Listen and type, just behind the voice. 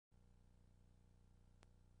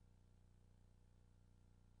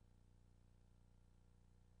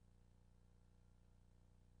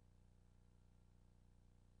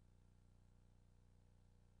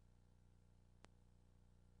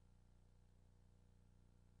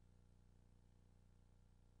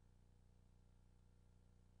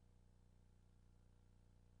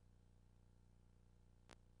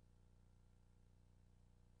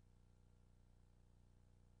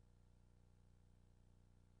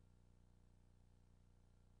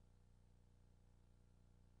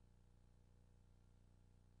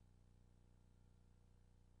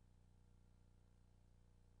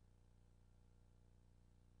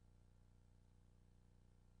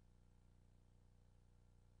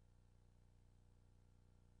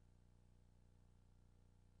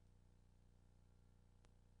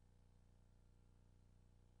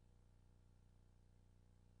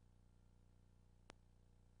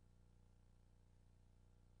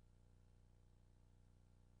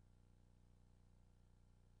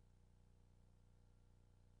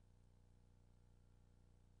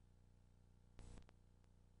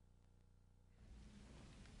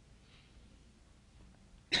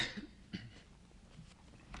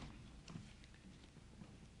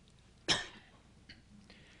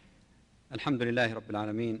الحمد لله رب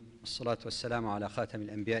العالمين والصلاة والسلام على خاتم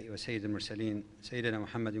الأنبياء وسيد المرسلين سيدنا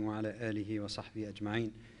محمد وعلى آله وصحبه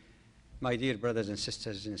أجمعين. My dear brothers and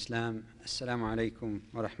sisters in Islam, Assalamu alaikum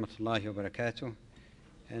wa rahmatullahi wa barakatuh.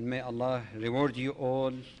 And may Allah reward you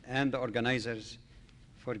all and the organizers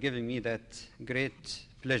for giving me that great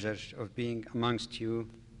pleasure of being amongst you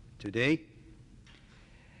today.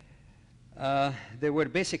 There were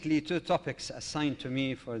basically two topics assigned to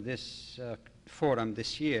me for this forum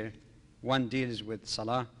this year. One deals with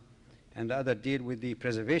Salah and the other deals with the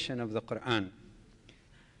preservation of the Quran.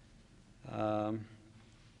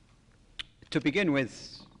 To begin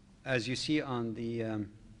with, as you see on the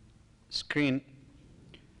screen,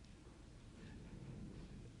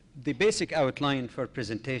 the basic outline for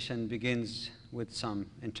presentation begins with some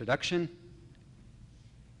introduction.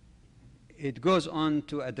 It goes on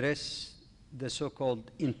to address the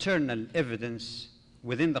so-called internal evidence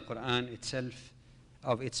within the Quran itself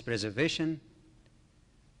of its preservation.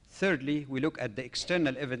 Thirdly, we look at the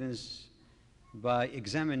external evidence by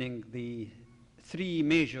examining the three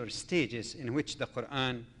major stages in which the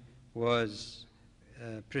Quran was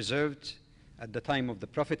preserved at the time of the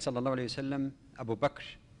Prophet ﷺ, Abu Bakr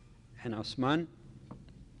and Uthman.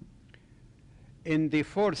 In the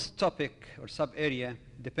fourth topic or sub-area,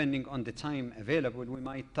 depending on the time available, we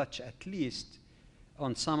might touch at least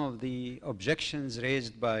on some of the objections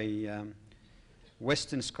raised by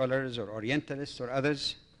Western scholars or Orientalists or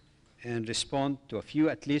others and respond to a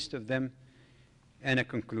few at least of them and a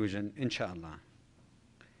conclusion, inshallah.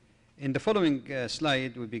 In the following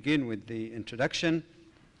slide, we begin with the introduction,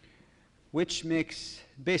 which makes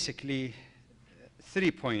basically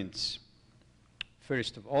 3 points.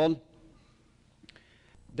 First of all,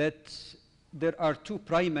 that there are two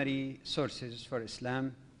primary sources for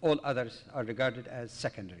Islam. All others are regarded as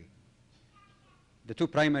secondary. The two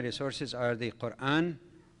primary sources are the Quran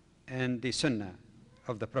and the Sunnah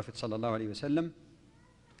of the Prophet ﷺ.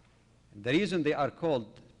 The reason they are called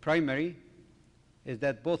primary is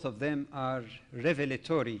that both of them are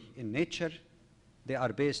revelatory in nature. They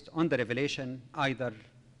are based on the revelation either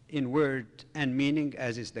in word and meaning,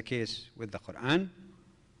 as is the case with the Quran,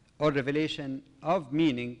 or revelation of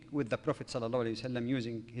meaning with the Prophet ﷺ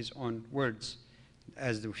using his own words,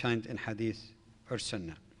 as we find in Hadith or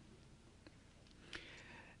Sunnah.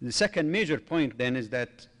 The second major point then is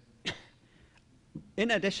that in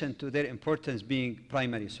addition to their importance being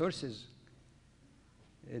primary sources,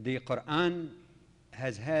 the Quran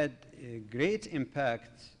has had a great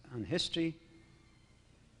impact on history.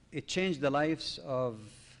 It changed the lives of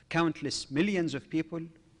countless millions of people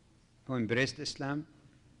who embraced Islam.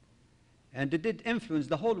 And it did influence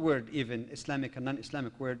the whole world, even Islamic and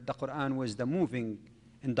non-Islamic world. The Quran was the moving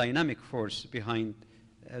and dynamic force behind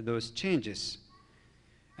those changes.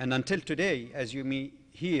 And until today, as you may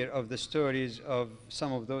hear of the stories of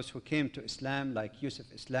some of those who came to Islam, like Yusuf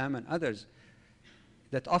Islam and others,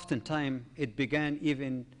 that oftentimes it began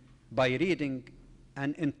even by reading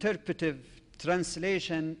an interpretive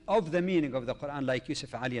translation of the meaning of the Quran, like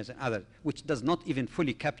Yusuf Ali and others, which does not even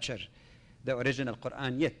fully capture the original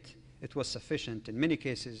Quran, yet it was sufficient in many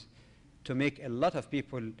cases to make a lot of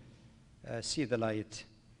people see the light.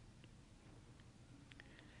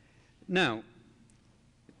 Now,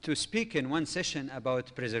 to speak in one session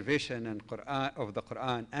about preservation and Quran, of the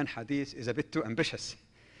Quran and Hadith is a bit too ambitious.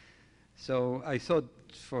 So I thought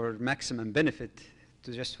for maximum benefit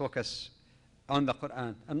to just focus on the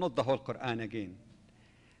Quran and not the whole Quran again.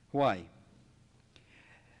 Why?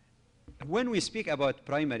 When we speak about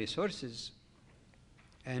primary sources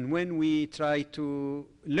and when we try to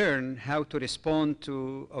learn how to respond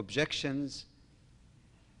to objections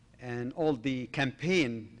and all the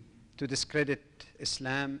campaign to discredit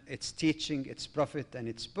Islam, its teaching, its prophet, and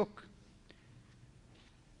its book,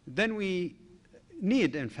 then we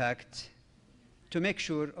need, in fact, to make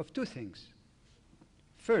sure of two things.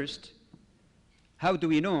 First, how do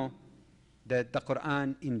we know that the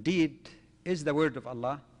Quran indeed is the word of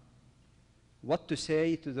Allah? What to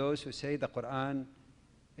say to those who say the Quran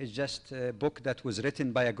is just a book that was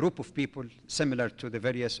written by a group of people similar to the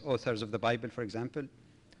various authors of the Bible, for example,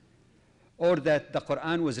 or that the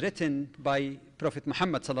Quran was written by Prophet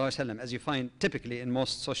Muhammad ﷺ, as you find typically in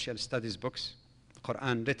most social studies books,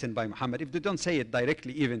 Quran written by Muhammad. If they don't say it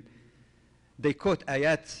directly even, they quote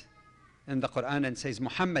ayat in the Quran and says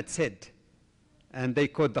Muhammad said, and they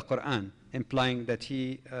quote the Quran, implying that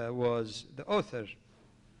he was the author.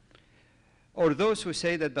 Or those who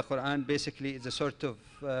say that the Quran basically is a sort of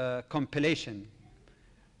compilation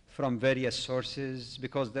from various sources,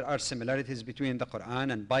 because there are similarities between the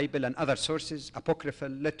Quran and Bible and other sources, apocryphal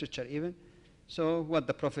literature even. So what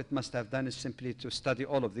the Prophet must have done is simply to study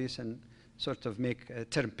all of this and sort of make a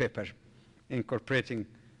term paper incorporating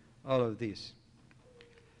all of these.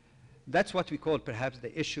 That's what we call perhaps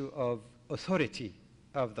the issue of authority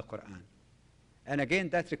of the Quran. And again,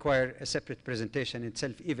 that required a separate presentation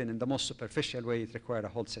itself. Even in the most superficial way, it required a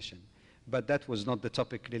whole session. But that was not the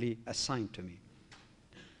topic really assigned to me.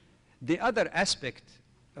 The other aspect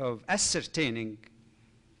of ascertaining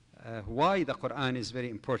why the Quran is very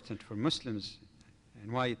important for Muslims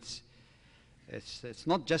and why it's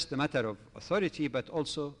not just a matter of authority, but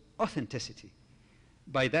also authenticity.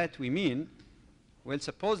 By that we mean, well,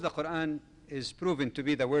 suppose the Quran is proven to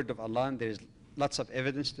be the word of Allah, and there's lots of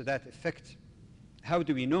evidence to that effect. How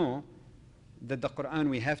do we know that the Quran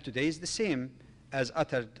we have today is the same as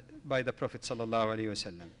uttered by the Prophet sallallahu alaihi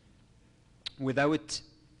wasallam, without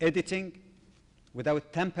editing,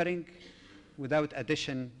 without tampering, without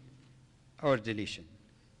addition or deletion?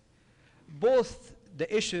 Both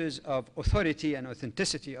the issues of authority and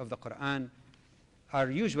authenticity of the Quran are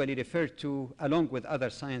usually referred to, along with other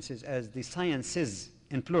sciences, as the sciences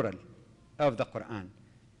in plural of the Quran,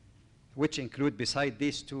 which include, beside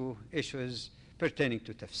these two issues, pertaining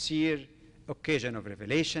to tafsir, occasion of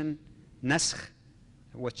revelation, naskh,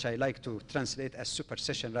 which I like to translate as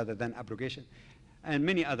supersession rather than abrogation, and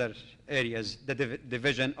many other areas, the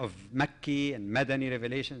division of Makki and Madani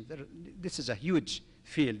revelations. This is a huge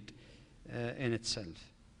field in itself.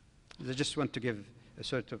 I just want to give a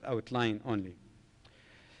sort of outline only.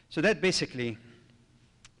 So that basically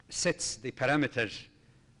sets the parameter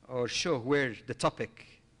or show where the topic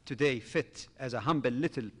today fit as a humble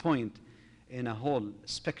little point in a whole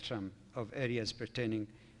spectrum of areas pertaining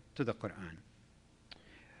to the Quran.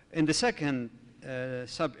 In the second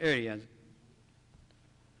sub-area,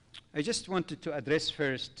 I just wanted to address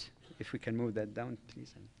first, if we can move that down,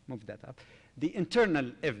 please, and move that up, the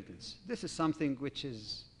internal evidence. This is something which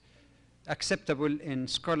is acceptable in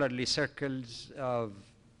scholarly circles of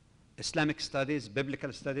Islamic studies,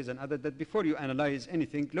 biblical studies, and other, that before you analyze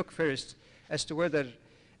anything, look first as to whether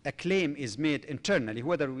a claim is made internally,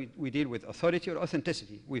 whether we deal with authority or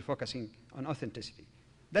authenticity. We're focusing on authenticity.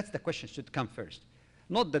 That's the question should come first.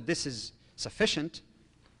 Not that this is sufficient,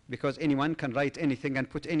 because anyone can write anything and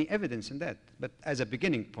put any evidence in that, but as a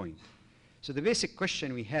beginning point. So the basic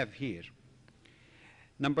question we have here,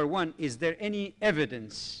 number one, is there any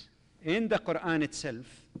evidence in the Quran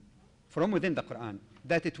itself, from within the Quran,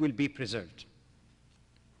 that it will be preserved?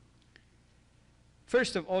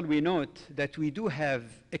 First of all, we note that we do have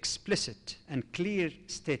explicit and clear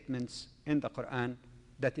statements in the Quran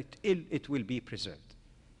that it will be preserved.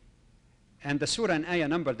 And the surah and ayah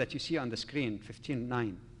number that you see on the screen,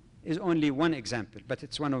 15:9, is only one example, but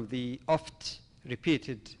it's one of the oft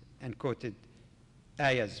repeated and quoted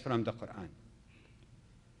ayahs from the Quran,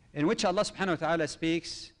 in which Allah subhanahu wa ta'ala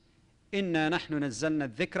speaks, "Inna nahnu nazzalna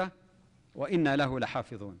dhikra wa inna lahu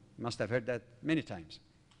lahafidhun." You must have heard that many times.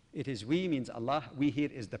 It is we means Allah. We here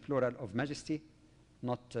is the plural of majesty,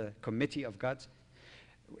 not a committee of gods.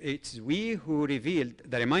 It's we who revealed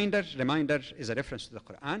the reminder. Reminder is a reference to the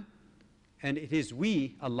Quran. And it is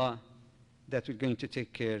we, Allah, that we're going to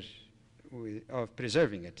take care of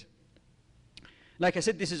preserving it. Like I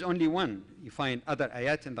said, this is only one. You find other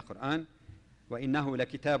ayat in the Quran. وَإِنَّهُ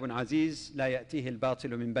لَكِتَابٌ عَزِيزٌ لَا يَأْتِيهِ الْبَاطِلُ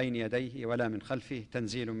مِنْ بَيْنِ يَدَيْهِ وَلَا مِنْ خَلْفِهِ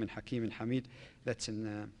تَنزِيلٌ مِنْ حَكِيمٍ حَمِيدٍ. That's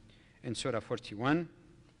in Surah 41.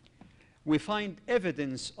 We find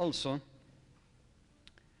evidence also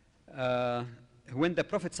when the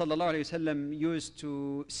Prophet ﷺ used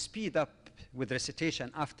to speed up with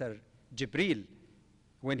recitation after Jibreel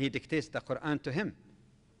when he dictates the Quran to him.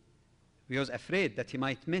 He was afraid that he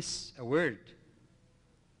might miss a word.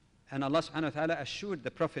 And Allah subhanahu wa ta'ala assured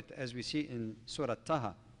the Prophet, as we see in Surah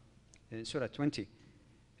Taha, in Surah 20,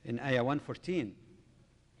 in Ayah 114,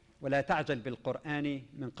 وَلَا تَعْجَلْ بِالْقُرْآنِ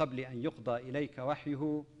مِنْ قَبْلِ أَنْ يُقْضَى إِلَيْكَ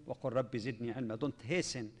وَحْيُهُ وَقُلْ رَبِّ زِدْنِي عِلْمًا. Don't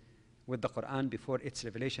hasten with the Quran before its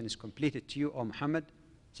revelation is completed to you, O Muhammad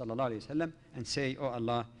sallallahu alayhi wa sallam, and say, O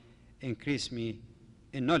Allah, increase me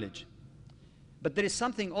in knowledge. But there is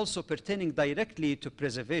something also pertaining directly to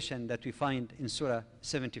preservation that we find in Surah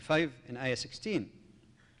 75 in Ayah 16.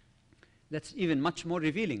 That's even much more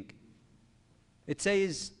revealing. It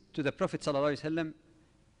says to the Prophet sallallahu alayhi wa sallam,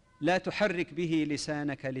 لا تحرك به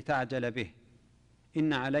لسانك لتعجل به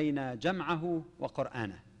إن علينا جمعه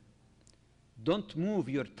وقرآنه. Don't move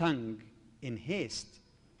your tongue in haste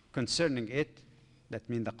concerning it, that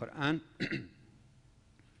means the Quran.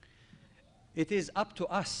 It is up to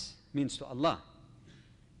us, means to Allah,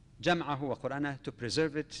 جمعه وقرآنه, to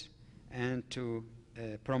preserve it and to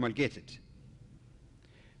promulgate it.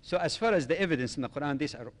 So as far as the evidence in the Quran,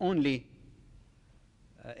 these are only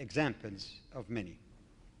examples of many.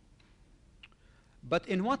 But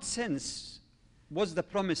in what sense was the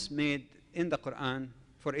promise made in the Quran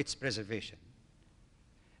for its preservation?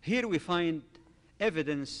 Here we find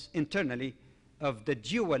evidence internally of the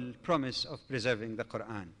dual promise of preserving the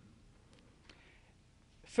Quran.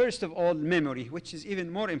 First of all, memory, which is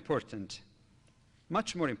even more important,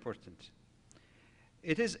 much more important.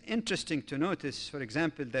 It is interesting to notice, for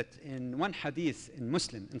example, that in one hadith in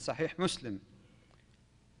Muslim, in Sahih Muslim,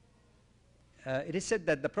 it is said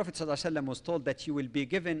that the Prophet ﷺ was told that you will be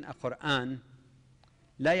given a Quran,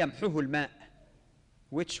 لا يمحوه الماء,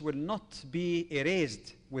 which will not be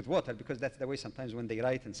erased with water, because that's the way sometimes when they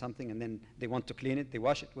write in something and then they want to clean it, they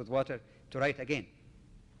wash it with water to write again.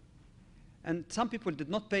 And some people did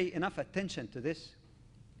not pay enough attention to this,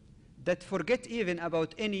 that forget even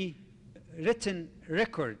about any written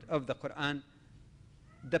record of the Quran.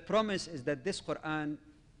 The promise is that this Quran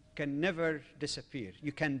can never disappear.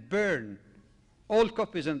 You can burn all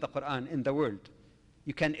copies of the Quran in the world.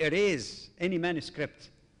 You can erase any manuscript,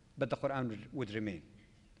 but the Quran would remain.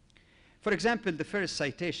 For example, the first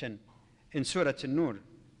citation in Surah An-Nur,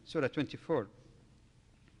 Surah 24,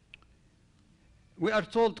 we are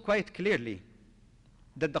told quite clearly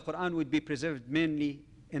that the Quran would be preserved mainly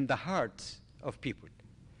in the hearts of people.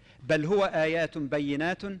 بل هو آيات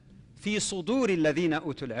بينات في صدور الذين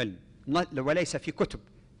أوتوا العلم وليس في كتب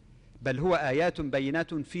بل هو آيات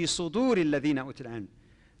بينات في صدور الذين أوتوا العلم.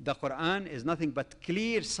 The Quran is nothing but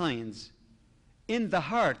clear signs in the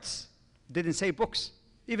hearts. Didn't say books,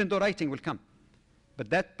 even though writing will come.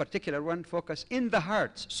 But that particular one focus in the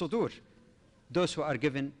hearts, sudur, those who are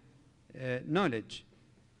given knowledge.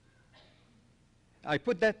 I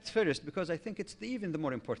put that first because I think it's even the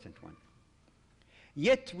more important one.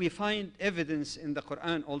 Yet we find evidence in the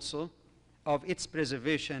Quran also of its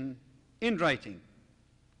preservation in writing.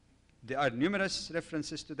 There are numerous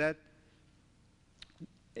references to that.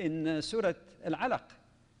 In Surah Al-Alaq,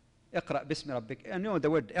 اقرأ باسم ربك. I know the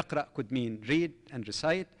word اقرأ could mean read and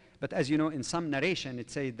recite, but as you know, in some narration it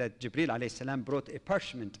says that Jibril alayhi salam brought a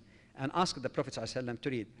parchment and asked the Prophet alayhi salam to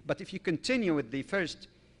read. But if you continue with the first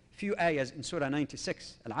few ayahs in Surah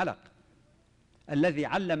 96, Al-Alaq, الذي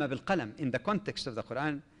علم بالقلم, in the context of the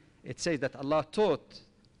Quran, it says that Allah taught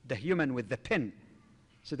the human with the pen.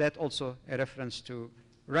 So that also a reference to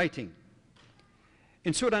writing.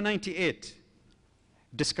 In Surah 98,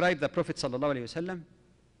 describe the Prophet sallallahu alaihi wasallam,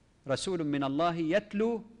 رسول من الله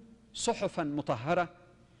يتلو صحفا مطهرة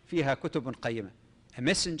فيها كتب قيمة. A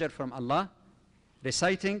messenger from Allah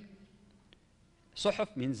reciting.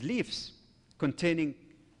 صحف means leaves containing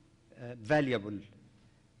valuable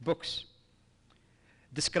books.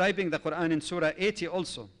 Describing the Quran in Surah 80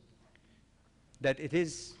 also, that it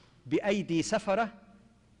is بأيدي سفرة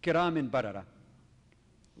كرام بررة,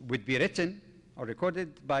 would be written or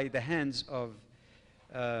recorded by the hands of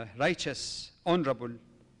righteous, honorable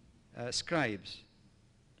scribes.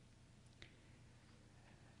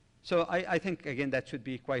 So I think, again, that should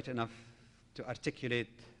be quite enough to articulate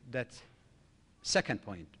that second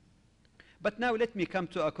point. But now let me come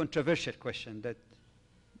to a controversial question that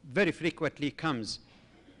very frequently comes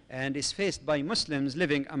and is faced by Muslims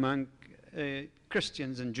living among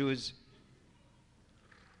Christians and Jews.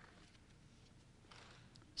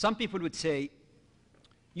 Some people would say,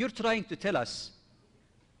 you're trying to tell us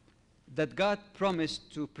that God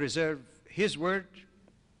promised to preserve His word,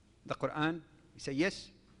 the Quran. We say, yes.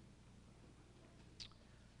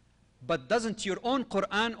 But doesn't your own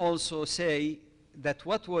Quran also say that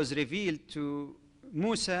what was revealed to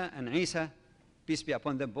Musa and Isa, peace be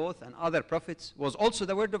upon them both, and other prophets, was also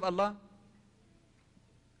the word of Allah?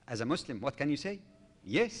 As a Muslim, what can you say?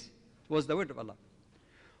 Yes, it was the word of Allah.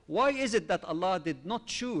 Why is it that Allah did not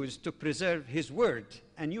choose to preserve His word,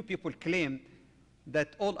 and you people claim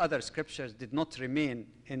that all other scriptures did not remain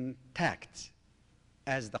intact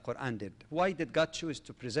as the Quran did? Why did God choose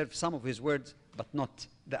to preserve some of His words but not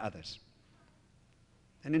the others?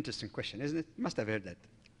 An interesting question, isn't it? You must have heard that.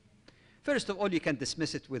 First of all, you can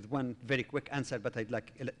dismiss it with one very quick answer, but I'd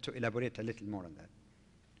like to elaborate a little more on that.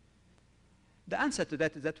 The answer to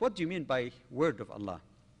that is that, what do you mean by word of Allah?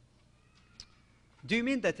 Do you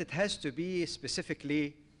mean that it has to be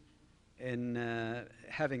specifically in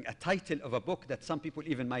having a title of a book that some people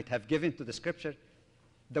even might have given to the scripture?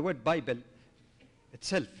 The word Bible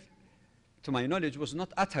itself, to my knowledge, was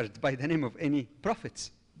not uttered by the name of any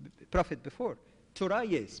prophet before. Torah,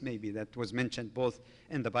 yes, maybe that was mentioned both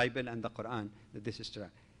in the Bible and the Quran, that this is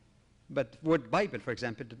Torah. But word Bible, for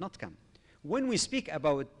example, did not come. When we speak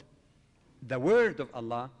about the word of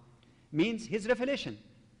Allah, means His revelation,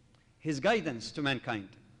 His guidance to mankind.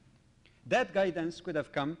 That guidance could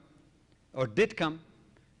have come, or did come,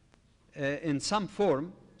 in some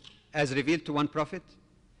form as revealed to one prophet,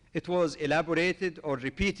 It was elaborated or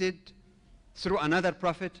repeated through another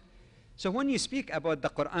prophet. So when you speak about the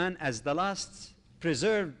Quran as the last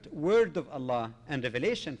preserved word of Allah and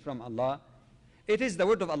revelation from Allah, it is the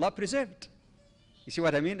word of Allah preserved. You see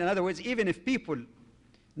what I mean? In other words, even if people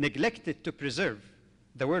neglected to preserve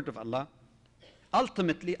the word of Allah,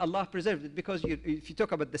 ultimately Allah preserved it, because if you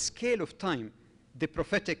talk about the scale of time, the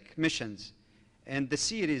prophetic missions, and the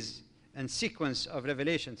series and sequence of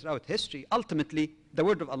revelation throughout history, ultimately the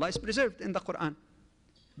word of Allah is preserved in the Quran.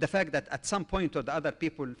 The fact that at some point or the other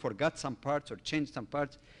people forgot some parts or changed some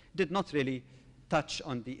parts did not really touch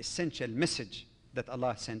on the essential message that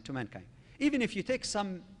Allah sent to mankind. Even if you take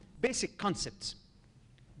some basic concepts,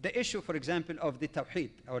 the issue, for example, of the Tawheed,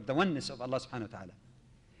 or the oneness of Allah subhanahu wa ta'ala,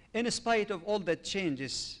 in spite of all the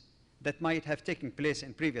changes that might have taken place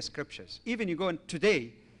in previous scriptures, even you go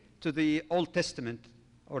today to the Old Testament,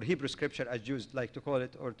 or Hebrew scripture as Jews like to call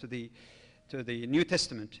it, or to the New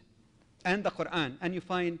Testament and the Quran, and you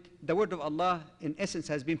find the word of Allah in essence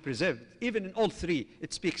has been preserved. Even in all three,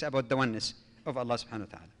 it speaks about the oneness of Allah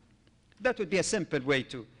subhanahu wa ta'ala. That would be a simple way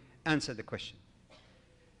to answer the question.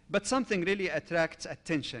 But something really attracts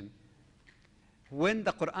attention when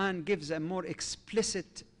the Quran gives a more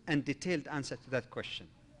explicit and detailed answer to that question.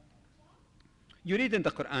 You read in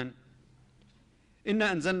the Quran,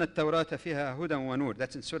 إِنَّا أَنزَلْنَا التَّوْرَاةَ فِيهَا هُدًى وَنُورٌ.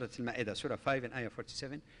 That's in Surah Al-Ma'idah, Surah 5 and Ayah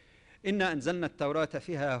 47. إِنَّا أَنزَلْنَا التَّوْرَاةَ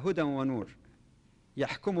فِيهَا هُدًى وَنُورٌ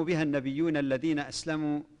يَحْكُمُ بِهَا النَّبِيُّونَ الَّذِينَ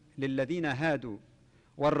أَسْلَمُوا لِلَّذِينَ هَادُوا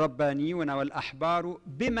وَالرَّبَّانِيُّونَ وَالْأَحْبَارُ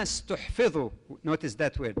بِمَا اسْتُحْفِظُوا. Notice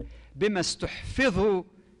that word. بِمَا اسْتُحْفِظُوا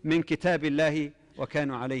مِنْ كِتَابِ اللَّهِ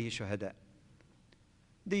وَكَانُوا عَلَيْهِ شُهَدَاءَ.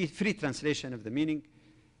 The free translation of the meaning,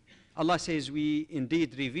 Allah says, we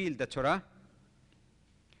indeed revealed the Torah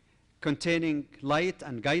containing light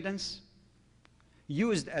and guidance,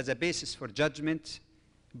 used as a basis for judgment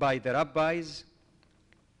by the rabbis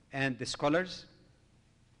and the scholars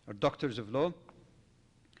or doctors of law,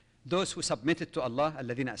 those who submitted to Allah,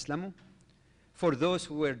 الَّذِينَ أَسْلَمُوا, for those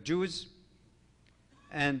who were Jews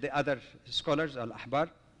and the other scholars, al-ahbar,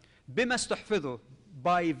 بِمَا اسْتُحْفِظُوا,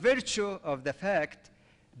 by virtue of the fact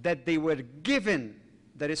that they were given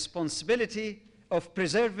the responsibility of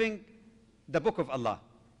preserving the book of Allah.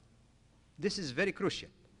 This is very crucial.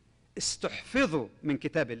 استحفظوا من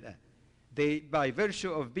كتاب الله. They, by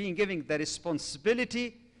virtue of being given the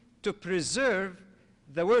responsibility to preserve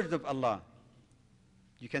the word of Allah.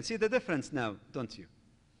 You can see the difference now, don't you?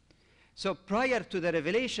 So prior to the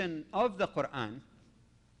revelation of the Quran,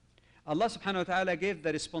 Allah subhanahu wa ta'ala gave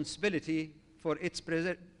the responsibility for its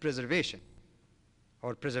preservation,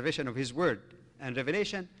 or preservation of His word and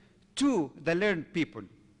revelation, to the learned people,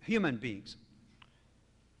 human beings.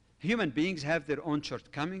 Human beings have their own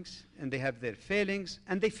shortcomings and they have their failings,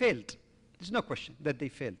 and they failed. There's no question that they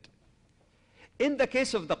failed. In the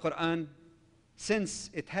case of the Quran, since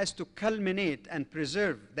it has to culminate and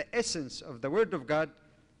preserve the essence of the word of God,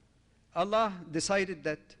 Allah decided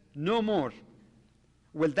that no more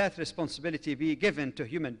will that responsibility be given to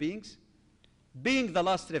human beings. Being the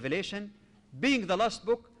last revelation, being the last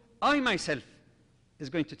book, I myself is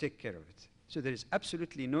going to take care of it. So there is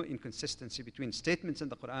absolutely no inconsistency between statements in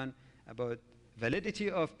the Quran about validity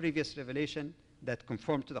of previous revelation that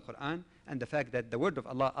conform to the Quran and the fact that the word of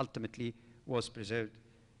Allah ultimately was preserved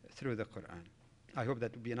through the Quran. I hope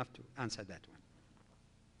that will be enough to answer that one.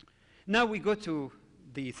 Now we go to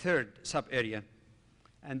the third sub-area,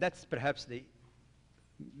 and that's perhaps the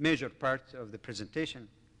major part of the presentation.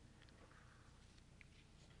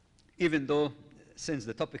 Even though, since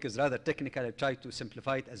the topic is rather technical, I try to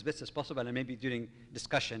simplify it as best as possible, and maybe during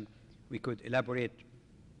discussion we could elaborate.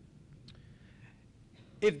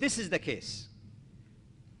 If this is the case,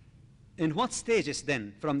 in what stages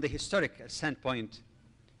then, from the historical standpoint,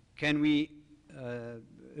 can we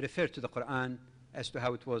refer to the Quran as to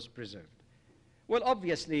how it was preserved? Well,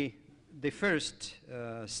 obviously, the first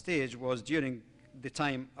stage was during the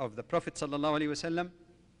time of the Prophet ﷺ.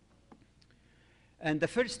 And the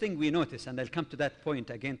first thing we notice, and I'll come to that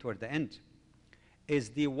point again toward the end, is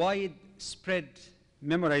the widespread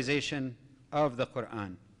memorization of the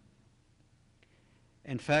Quran.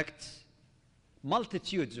 In fact,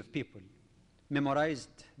 multitudes of people memorized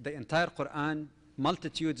the entire Quran,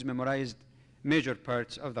 multitudes memorized major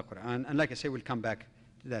parts of the Quran, and like I say, we'll come back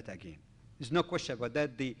to that again. There's no question about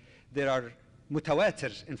that. There are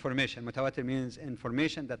mutawatir information. Mutawatir means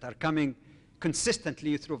information that are coming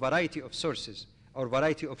consistently through variety of sources or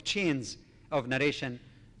variety of chains of narration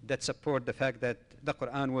that support the fact that the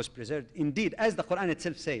Quran was preserved. Indeed, as the Quran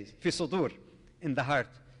itself says, fi sudur, in the heart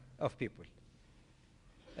of people.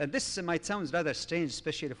 This might sound rather strange,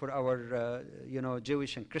 especially for our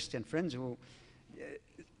Jewish and Christian friends who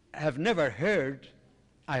have never heard,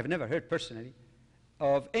 I have never heard personally,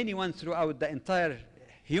 of anyone throughout the entire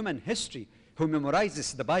human history who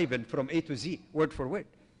memorizes the Bible from A to Z, word for word.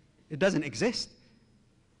 It doesn't exist,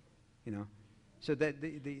 you know. So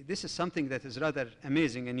this is something that is rather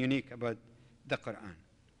amazing and unique about the Quran.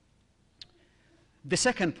 The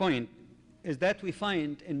second point is that we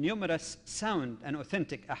find in numerous sound and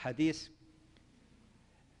authentic ahadith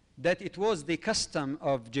that it was the custom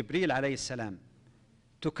of Jibreel alayhi salam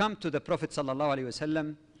to come to the Prophet sallallahu alayhi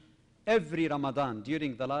wasallam every Ramadan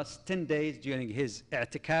during the last 10 days during his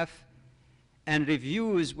i'tikaf and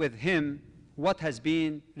reviews with him what has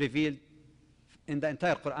been revealed in the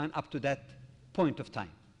entire Quran up to that point of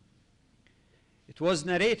time. It was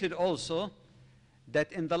narrated also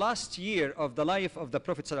that in the last year of the life of the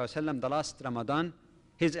Prophet ﷺ, the last Ramadan,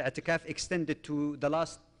 his i'tikaf extended to the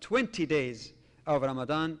last 20 days of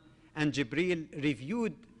Ramadan, and Jibreel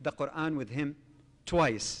reviewed the Quran with him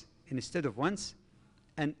twice instead of once.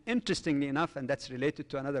 And interestingly enough, and that's related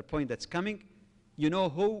to another point that's coming, you know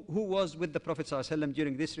who was with the Prophet ﷺ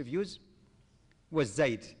during these reviews? Was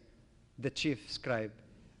Zayd, the chief scribe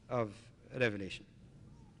of Revelation.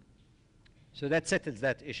 So that settles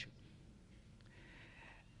that issue.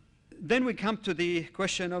 Then we come to the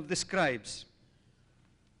question of the scribes.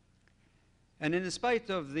 And in spite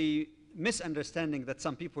of the misunderstanding that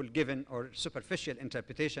some people given or superficial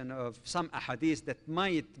interpretation of some ahadith that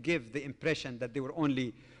might give the impression that there were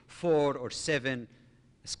only 4 or 7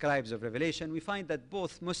 scribes of Revelation, we find that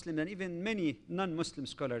both Muslim and even many non-Muslim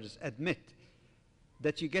scholars admit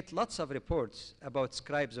that you get lots of reports about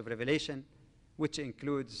scribes of Revelation, which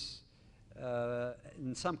includes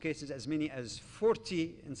in some cases as many as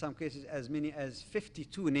 40, in some cases as many as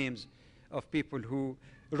 52 names of people who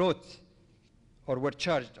wrote or were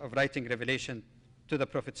charged of writing revelation to the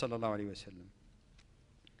Prophet sallallahu alaihi wasallam.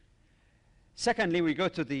 Secondly, we go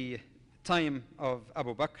to the time of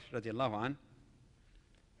Abu Bakr radiallahu anh.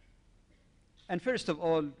 And first of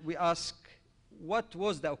all, we ask, what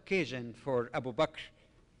was the occasion for Abu Bakr's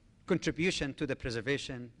contribution to the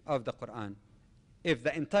preservation of the Quran? If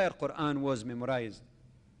the entire Quran was memorized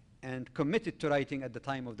and committed to writing at the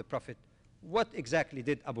time of the Prophet, what exactly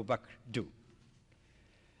did Abu Bakr do?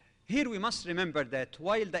 Here we must remember that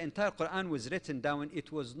while the entire Quran was written down,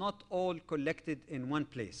 it was not all collected in one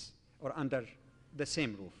place or under the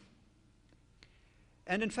same roof.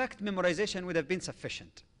 And in fact, memorization would have been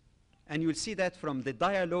sufficient. And you'll see that from the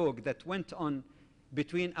dialogue that went on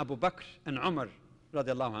between Abu Bakr and Umar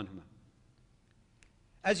radiallahu anhuma.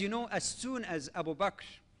 As you know, as soon as Abu Bakr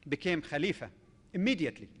became Khalifa,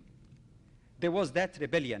 immediately there was that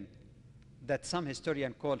rebellion that some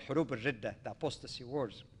historians call Hurub al-Ridda, the apostasy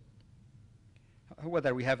wars.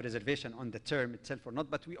 Whether we have reservation on the term itself or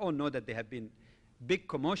not, but we all know that there have been big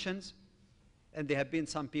commotions, and there have been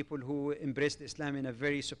some people who embraced Islam in a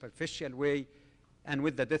very superficial way, and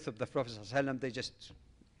with the death of the Prophet ﷺ, they just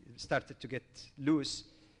started to get loose,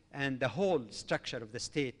 and the whole structure of the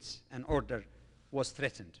state and order was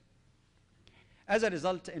threatened. As a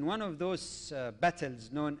result, in one of those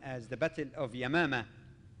battles known as the Battle of Yamama,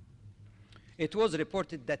 it was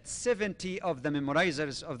reported that 70 of the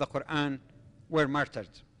memorizers of the Quran were martyred.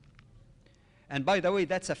 And by the way,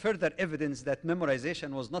 that's a further evidence that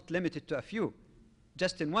memorization was not limited to a few.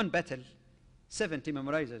 Just in one battle, 70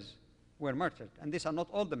 memorizers were martyred. And these are not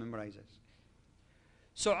all the memorizers.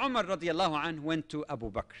 So Umar radiallahu anh went to Abu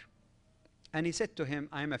Bakr. And he said to him,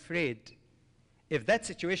 I am afraid if that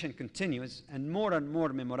situation continues and more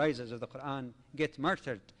memorizers of the Quran get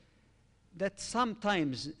martyred, that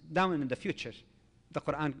sometimes down in the future, the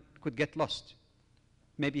Quran could get lost.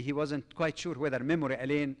 Maybe he wasn't quite sure whether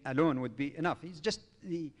memory alone would be enough. It's just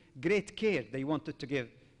the great care they wanted to give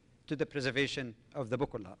to the preservation of the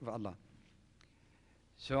book of Allah.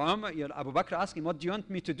 So Abu Bakr asked him, what do you want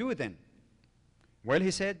me to do then? Well,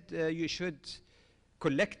 he said, you should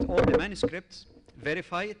collect all the manuscripts,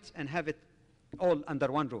 verify it, and have it all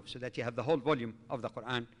under one roof so that you have the whole volume of the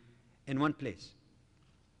Quran in one place.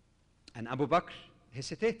 And Abu Bakr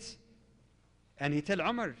hesitates. And he tells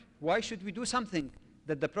Umar, why should we do something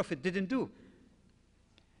that the Prophet didn't do?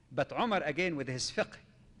 But Umar, again, with his fiqh,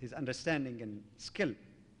 his understanding and skill,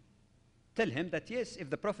 tell him that yes, if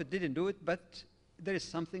the Prophet didn't do it, but there is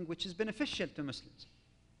something which is beneficial to Muslims.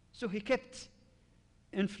 So he kept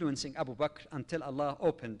influencing Abu Bakr until Allah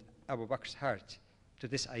opened Abu Bakr's heart to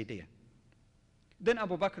this idea. Then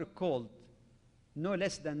Abu Bakr called no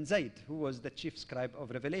less than Zayd, who was the chief scribe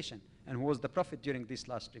of Revelation and who was the Prophet during these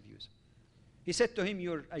last reviews. He said to him,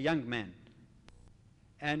 you're a young man,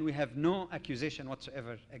 and we have no accusation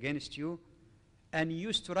whatsoever against you, and you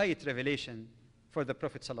used to write Revelation for the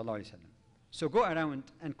Prophet ﷺ. So go around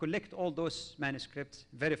and collect all those manuscripts,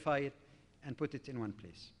 verify it, and put it in one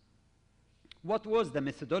place. What was the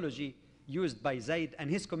methodology used by Zayd and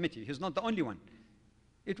his committee? He's not the only one.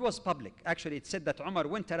 It was public. Actually, it said that Umar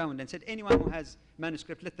went around and said, anyone who has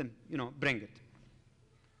manuscript, let them, bring it.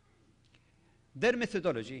 Their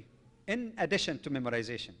methodology, in addition to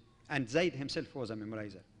memorization, and Zayd himself was a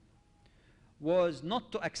memorizer, was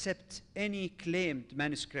not to accept any claimed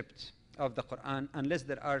manuscript of the Quran unless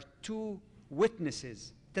there are 2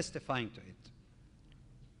 witnesses testifying to it.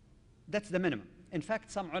 That's the minimum. In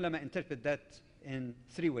fact, some ulama interpret that in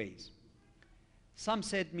 3 ways. Some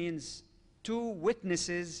said means 2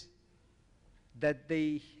 witnesses that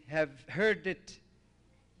they have heard it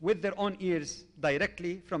with their own ears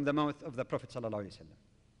directly from the mouth of the Prophet ﷺ.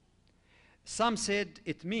 Some said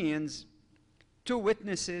it means 2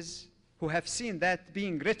 witnesses who have seen that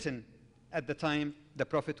being written at the time the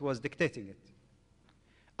Prophet was dictating it.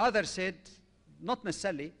 Others said, not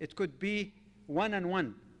necessarily, it could be 1 and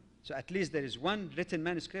 1. So at least there is 1 written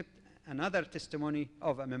manuscript, another testimony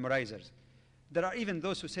of a memorizer. There are even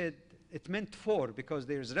those who said it meant 4 because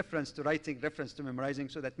there is reference to writing, reference to memorizing,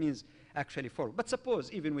 so that means actually 4. But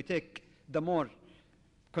suppose even we take the more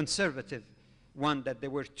conservative one, that there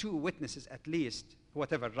were 2 witnesses at least,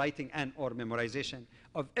 whatever, writing and or memorization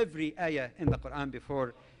of every ayah in the Quran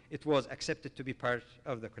before it was accepted to be part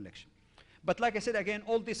of the collection. But like I said again,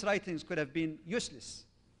 all these writings could have been useless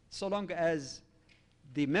so long as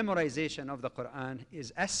the memorization of the Quran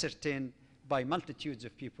is ascertained by multitudes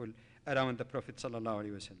of people around the Prophet sallallahu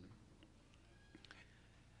alaihi wasallam.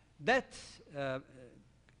 That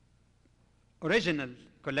original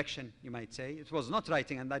collection, you might say, it was not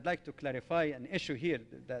writing, and I'd like to clarify an issue here,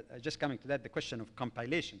 that just coming to that, the question of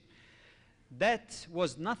compilation. That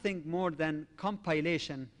was nothing more than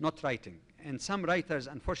compilation, not writing. And some writers,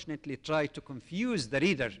 unfortunately, try to confuse the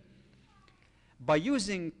reader by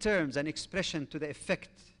using terms and expression to the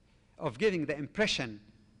effect of giving the impression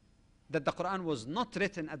that the Quran was not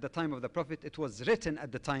written at the time of the Prophet, it was written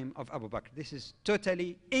at the time of Abu Bakr. This is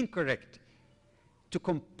totally incorrect. To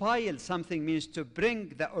compile something means to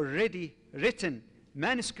bring the already written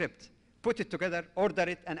manuscript, put it together, order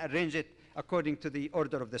it, and arrange it according to the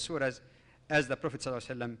order of the surahs as the Prophet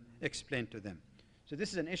ﷺ explained to them. So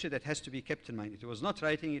this is an issue that has to be kept in mind. It was not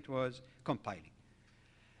writing, it was compiling.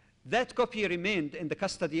 That copy remained in the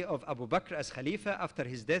custody of Abu Bakr as Khalifa. After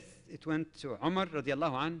his death, it went to Umar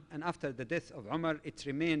radiallahu anh, and after the death of Umar, it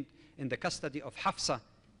remained in the custody of Hafsa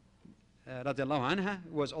radiallahu anha,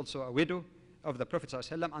 who was also a widow of the Prophet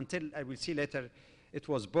ﷺ, until, I will see later, it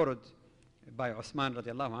was borrowed by Uthman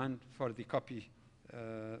radiallahu anh for the copy,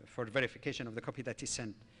 for verification of the copy that he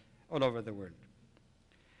sent all over the world.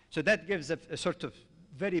 So that gives a sort of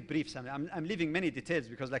very brief summary. I'm leaving many details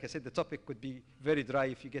because, like I said, the topic could be very dry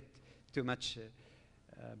if you get too much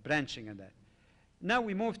branching on that. Now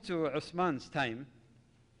we move to Uthman's time.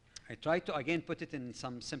 I try to again put it in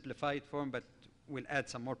some simplified form, but we'll add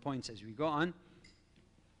some more points as we go on.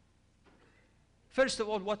 First of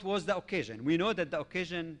all, what was the occasion? We know that the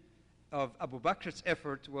occasion of Abu Bakr's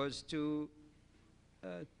effort was to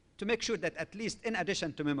make sure that at least in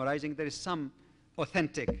addition to memorizing, there is some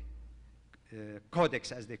authentic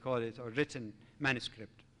codex, as they call it, or written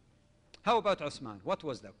manuscript. How about Uthman? What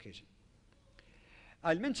was the occasion?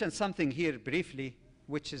 I'll mention something here briefly,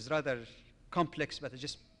 which is rather complex, but I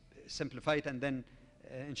just simplify it, and then,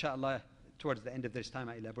 inshallah, towards the end of this time,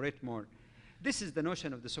 I elaborate more. This is the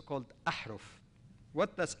notion of the so-called ahruf.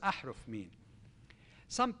 What does ahruf mean?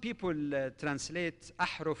 Some people translate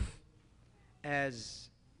ahruf as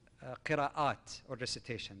qira'at or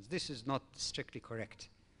recitations. This is not strictly correct.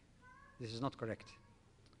 This is not correct.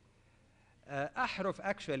 Ahruf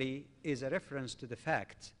actually is a reference to the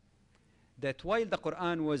fact that while the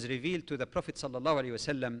Quran was revealed to the Prophet sallallahu alaihi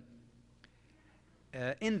wasallam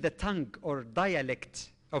in the tongue or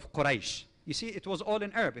dialect of Quraysh, you see, it was all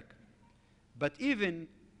in Arabic. But even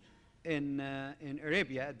in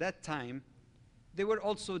Arabia at that time, there were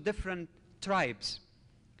also different tribes.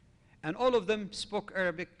 And all of them spoke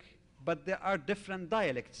Arabic, but there are different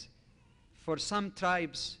dialects. For some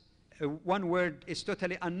tribes, one word is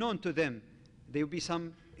totally unknown to them. There will be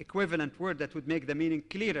some equivalent word that would make the meaning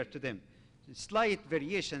clearer to them. Slight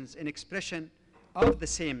variations in expression of the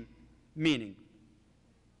same meaning.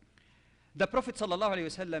 The Prophet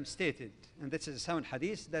ﷺ stated, and this is a sound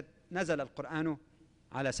hadith, that نزل القرآن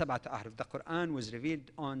على سبعة أحرف. The Quran was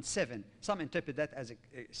revealed on 7. Some interpret that as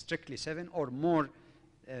strictly 7 or more.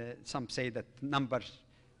 Some say that number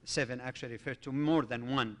 7 actually refers to more than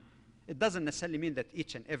 1. It doesn't necessarily mean that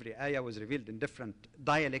each and every ayah was revealed in different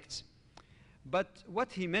dialects. But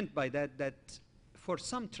what he meant by that, that for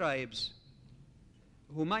some tribes,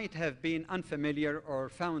 who might have been unfamiliar or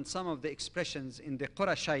found some of the expressions in the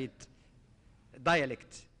Qurayshite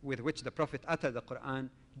dialect with which the Prophet uttered the Quran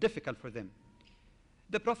difficult for them.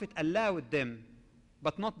 The Prophet allowed them,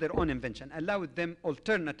 but not their own invention, allowed them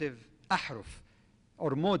alternative ahruf,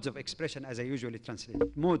 or modes of expression, as I usually translate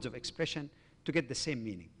it, modes of expression to get the same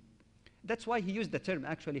meaning. That's why he used the term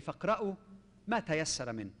actually, فَقْرَأُوا مَا تَيَسَّرَ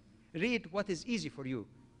مِنْ. Read what is easy for you.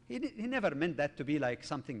 He never meant that to be like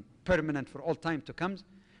something permanent for all time to come,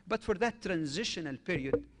 but for that transitional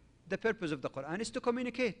period, the purpose of the Quran is to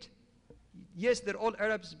communicate. Yes, they're all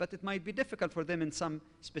Arabs, but it might be difficult for them in some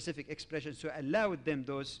specific expressions, so allowed them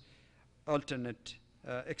those alternate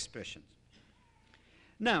expressions.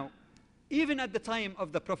 Now, even at the time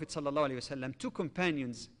of the Prophet ﷺ, two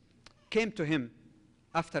companions came to him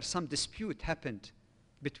after some dispute happened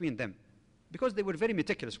between them. Because they were very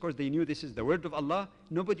meticulous. Of course, they knew this is the word of Allah.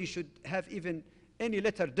 Nobody should have even any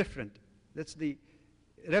letter different. That's the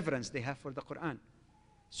reverence they have for the Quran.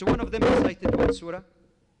 So one of them recited one surah,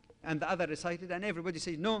 and the other recited, and everybody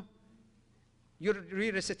says, no, your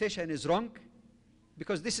recitation is wrong,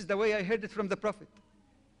 because this is the way I heard it from the Prophet.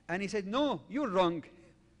 And he said, no, you're wrong.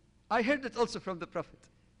 I heard it also from the Prophet.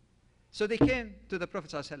 So they came to the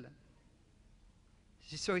Prophet ﷺ.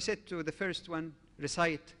 So he said to the first one,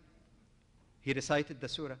 recite. He recited the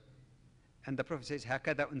surah. And the Prophet says,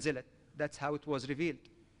 هَكَذَا أُنزِلَتْ. That's how it was revealed.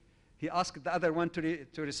 He asked the other one to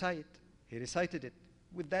recite. He recited it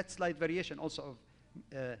with that slight variation also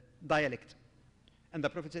of dialect. And the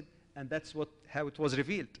Prophet said, and that's how it was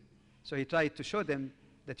revealed. So he tried to show them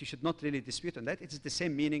that you should not really dispute on that. It is the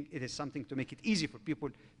same meaning. It is something to make it easy for people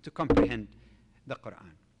to comprehend the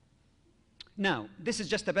Quran. Now, this is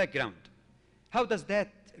just a background. How does that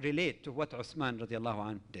relate to what Uthman radiallahu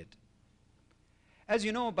anhu did? As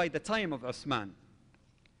you know, by the time of Uthman,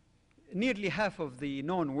 nearly half of the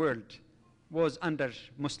known world was under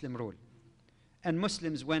Muslim rule. And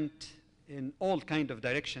Muslims went in all kinds of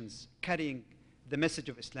directions, carrying the message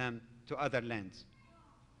of Islam to other lands.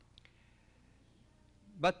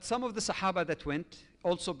 But some of the Sahaba that went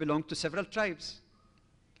also belonged to several tribes.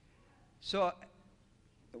 So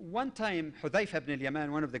one time, Hudayfa ibn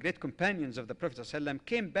al-Yaman, one of the great companions of the Prophet ﷺ,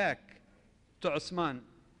 came back to Uthman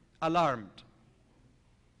alarmed.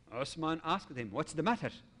 Uthman asked him, what's the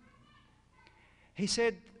matter? He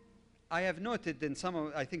said, I have noted in some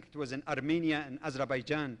of, I think it was in Armenia and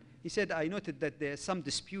Azerbaijan, he said, I noted that there's some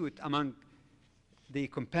dispute among the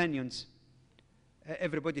companions.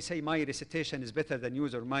 Everybody say my recitation is better than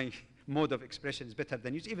yours, or my mode of expression is better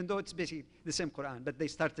than yours, even though it's basically the same Quran, but they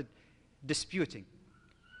started disputing.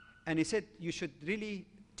 And he said, you should really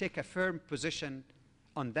take a firm position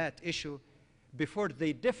on that issue before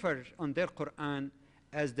they differ on their Quran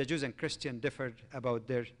as the Jews and Christians differed about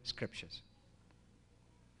their scriptures.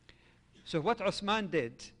 So what Uthman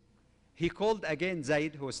did, he called again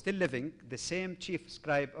Zayd, who was still living, the same chief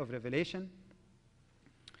scribe of revelation,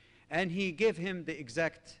 and he gave him the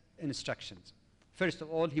exact instructions. First of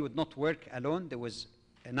all, he would not work alone. There was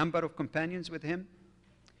a number of companions with him.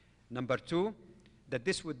 Number two, that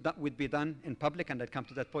this would be done in public, and I'll come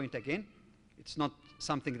to that point again. It's not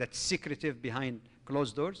something that's secretive behind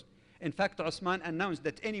closed doors. In fact, Uthman announced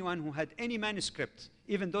that anyone who had any manuscript,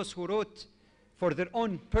 even those who wrote for their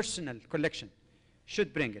own personal collection,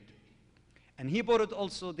 should bring it. And he borrowed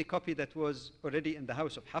also the copy that was already in the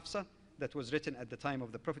house of Hafsa, that was written at the time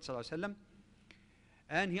of the Prophet ﷺ.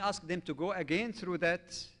 And he asked them to go again through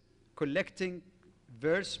that, collecting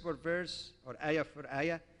verse for verse, or ayah for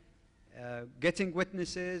ayah, getting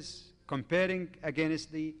witnesses, comparing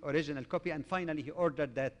against the original copy, and finally he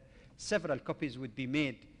ordered that several copies would be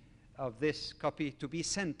made of this copy to be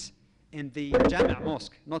sent in the Jami'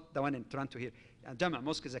 Mosque, not the one in Toronto here. Jami'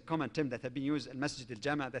 Mosque is a common term that has been used in Masjid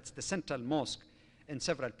al-Jami', that's the central mosque in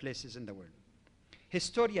several places in the world.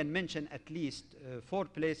 Historians mention at least 4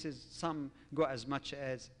 places, some go as much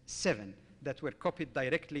as 7, that were copied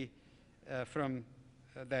directly from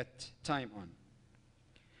that time on.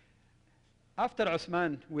 After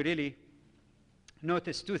Uthman, we really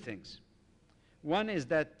noticed 2 things. One is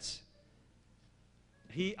that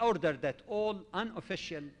he ordered that all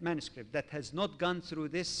unofficial manuscript that has not gone through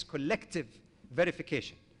this collective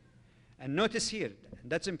verification. And notice here,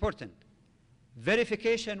 and that's important,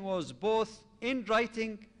 verification was both in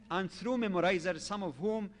writing and through memorizers, some of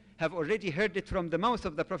whom have already heard it from the mouth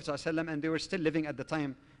of the Prophet ﷺ, and they were still living at the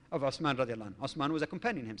time of Uthman radiallahu anhu. Uthman was a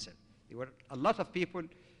companion himself. There were a lot of people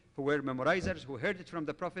who were memorizers, who heard it from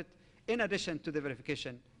the Prophet, in addition to the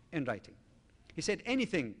verification in writing. He said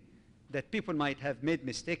anything that people might have made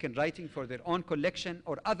mistake in writing for their own collection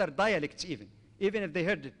or other dialects even if they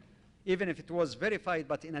heard it, even if it was verified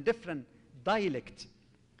but in a different dialect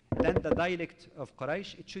then the dialect of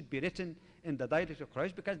Quraysh, it should be written in the dialect of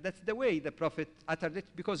Quraysh because that's the way the Prophet uttered it,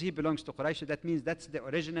 because he belongs to Quraysh. So that means that's the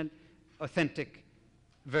original, authentic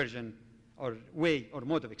version or way or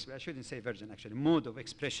mode of expression. I shouldn't say version, actually, mode of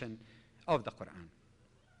expression of the Quran.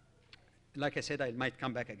 Like I said, I might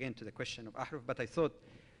come back again to the question of Ahruf, but I thought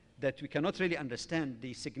that we cannot really understand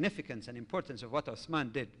the significance and importance of what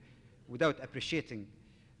Uthman did without appreciating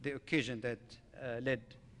the occasion that led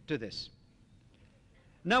to this.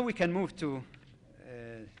 Now we can move to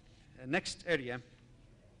next area.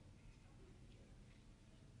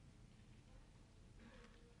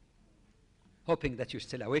 Hoping that you're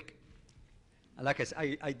still awake. Like I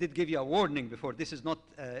said, I did give you a warning before. This is not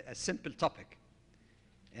a simple topic.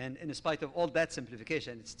 And in spite of all that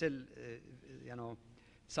simplification, it's still, you know,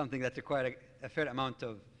 something that requires a fair amount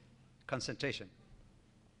of concentration.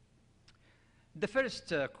 The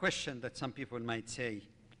first question that some people might say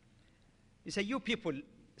is that you people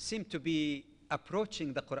seem to be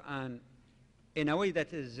approaching the Quran in a way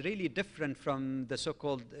that is really different from the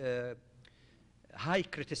so-called high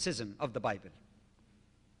criticism of the Bible.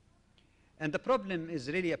 And the problem is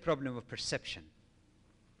really a problem of perception.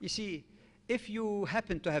 You see, if you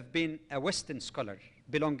happen to have been a Western scholar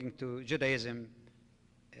belonging to Judaism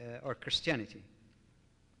or Christianity,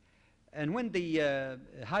 and when the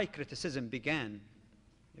high criticism began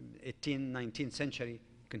in 18th, 19th century,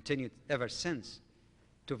 continued ever since,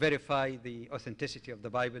 to verify the authenticity of the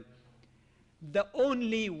Bible, the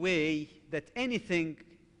only way that anything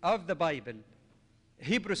of the Bible,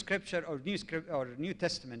 Hebrew scripture or New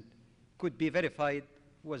Testament, could be verified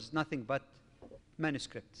was nothing but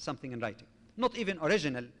manuscript, something in writing. Not even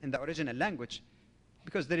original, in the original language,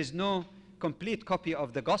 because there is no complete copy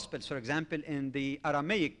of the Gospels, for example, in the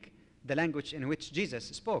Aramaic, the language in which Jesus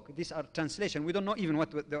spoke. These are translations. We don't know even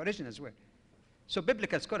what the originals were. So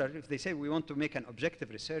biblical scholars, if they say we want to make an objective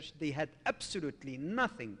research, they had absolutely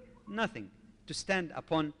nothing to stand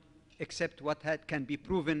upon except what can be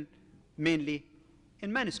proven mainly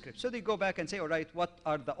in manuscripts. So they go back and say, all right, what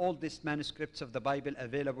are the oldest manuscripts of the Bible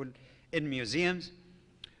available in museums?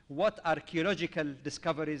 What archaeological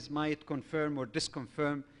discoveries might confirm or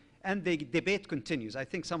disconfirm? And the debate continues. I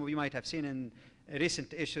think some of you might have seen in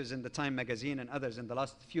recent issues in the Time magazine and others in the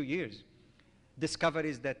last few years,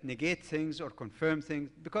 discoveries that negate things or confirm things,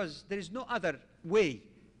 because there is no other way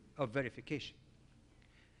of verification.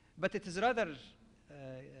 But it is rather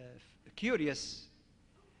curious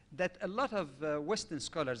that a lot of Western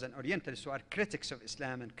scholars and Orientalists who are critics of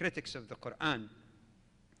Islam and critics of the Quran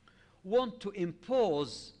want to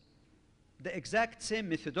impose the exact same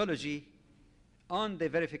methodology on the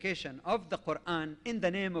verification of the Quran in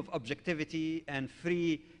the name of objectivity and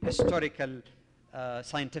free historical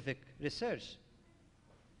scientific research.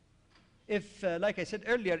 If, like I said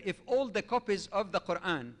earlier, if all the copies of the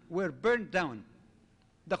Quran were burned down,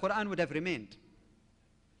 the Quran would have remained.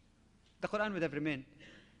 The Quran would have remained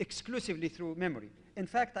exclusively through memory. In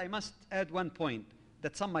fact, I must add one point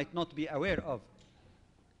that some might not be aware of.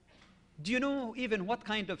 Do you know even what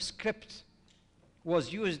kind of script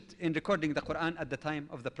was used in recording the Quran at the time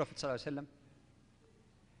of the Prophet ﷺ?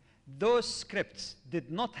 Those scripts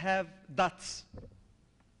did not have dots.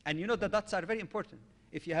 And you know the dots are very important.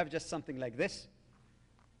 If you have just something like this,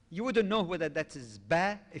 you wouldn't know whether that is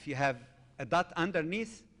ba if you have a dot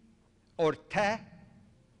underneath, or ta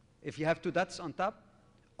if you have two dots on top,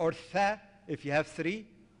 or tha if you have three,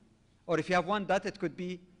 or if you have one dot, it could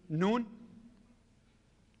be noon.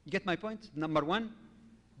 You get my point? Number one,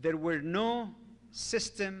 there were no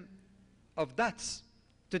system of dots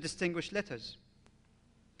to distinguish letters.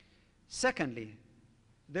 Secondly,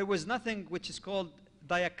 there was nothing which is called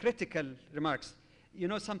diacritical remarks. You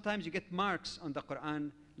know, sometimes you get marks on the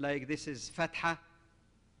Quran, like this is fatha,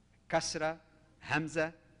 kasra,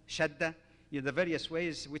 hamza, shadda, the various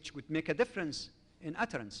ways which would make a difference in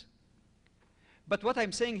utterance. But what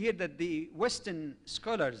I'm saying here, that the Western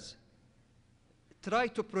scholars try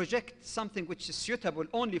to project something which is suitable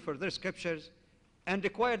only for their scriptures and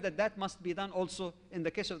require that that must be done also in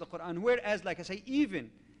the case of the Quran. Whereas, like I say, even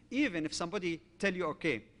if somebody tell you,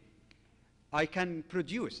 okay, I can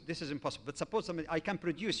produce, this is impossible, but suppose I can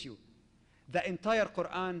produce you the entire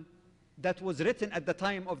Quran that was written at the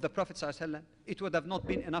time of the Prophet ﷺ, it would have not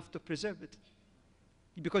been enough to preserve it,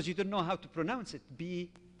 because you don't know how to pronounce it.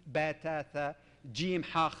 B, ba, ta, tha, jim,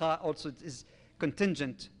 ha, kha, also is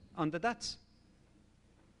contingent on the dots.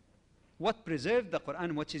 What preserved the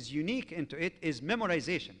Quran, what is unique into it, is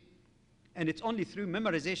memorization. And it's only through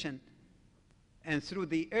memorization and through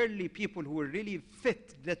the early people who were really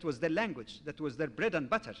fit, that was their language, that was their bread and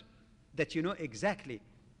butter, that you know exactly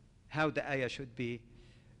how the ayah should be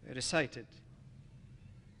recited.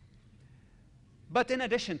 But in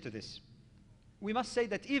addition to this, we must say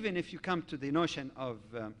that even if you come to the notion of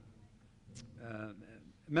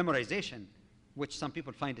memorization, which some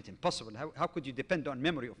people find it impossible, how could you depend on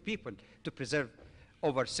memory of people to preserve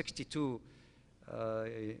over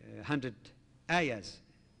 6,200 ayahs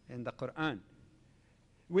in the Quran?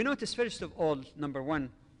 We notice, first of all, number one,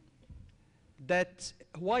 that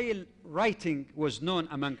while writing was known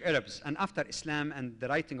among Arabs, and after Islam and the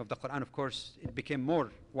writing of the Quran, of course, it became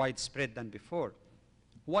more widespread than before.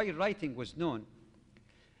 While writing was known,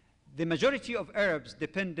 the majority of Arabs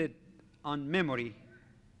depended on memory,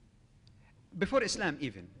 before Islam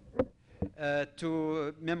even.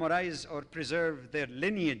 To memorize or preserve their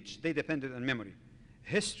lineage, they depended on memory.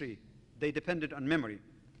 History, they depended on memory.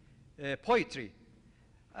 Poetry.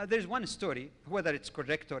 There's one story, whether it's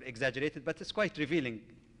correct or exaggerated, but it's quite revealing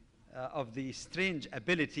of the strange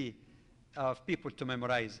ability of people to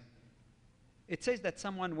memorize. It says that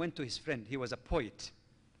someone went to his friend, he was a poet,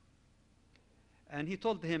 and he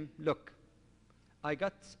told him, look, I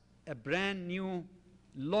got a brand new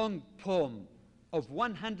long poem of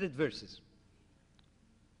 100 verses.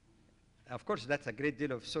 Of course, that's a great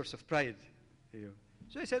deal of source of pride.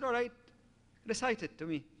 So he said, all right, recite it to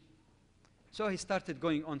me. So he started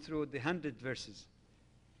going on through the 100 verses.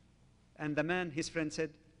 And the man, his friend, said,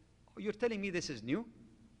 oh, you're telling me this is new?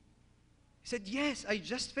 He said, yes, I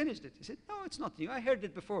just finished it. He said, no, it's not new. I heard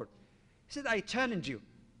it before. He said, I challenge you.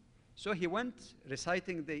 So he went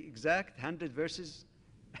reciting the exact 100 verses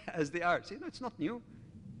as they are. He said, no, it's not new.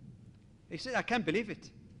 He said, I can't believe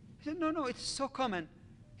it. He said, no, it's so common.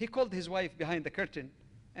 He called his wife behind the curtain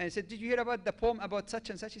and he said, did you hear about the poem about such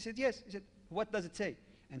and such? He said, yes. He said, what does it say?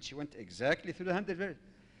 And she went exactly through the 100 verses.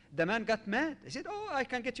 The man got mad. He said, oh, I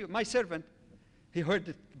can get you. My servant, he heard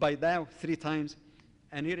it by now 3 times,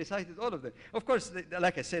 and he recited all of them. Of course,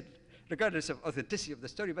 like I said, regardless of authenticity of the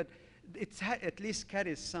story, but it at least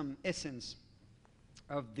carries some essence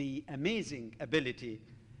of the amazing ability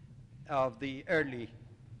of the early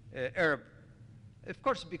Arab. Of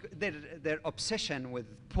course, their obsession with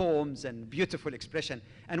poems and beautiful expression.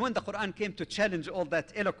 And when the Quran came to challenge all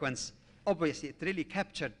that eloquence, obviously it really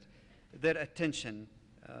captured their attention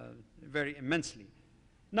very immensely.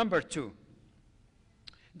 Number 2,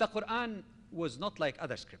 the Quran was not like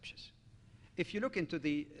other scriptures. If you look into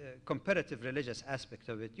the comparative religious aspect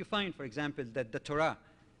of it, you find, for example, that the Torah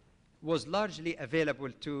was largely available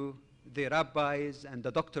to the rabbis and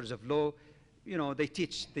the doctors of law. You know, they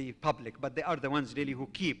teach the public, but they are the ones really who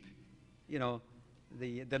keep, you know,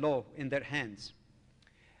 the law in their hands.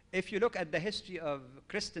 If you look at the history of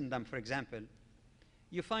Christendom, for example,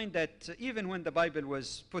 you find that even when the Bible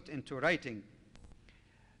was put into writing,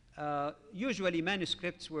 usually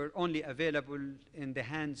manuscripts were only available in the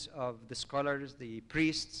hands of the scholars, the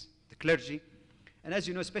priests, the clergy. And as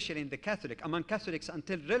you know, especially in the Catholic, among Catholics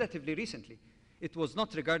until relatively recently, it was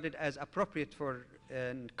not regarded as appropriate for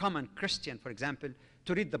a common Christian, for example,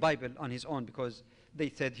 to read the Bible on his own because they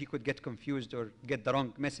said he could get confused or get the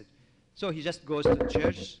wrong message. So he just goes to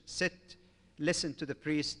church, sit, listen to the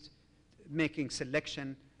priest, making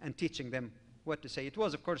selection and teaching them what to say. It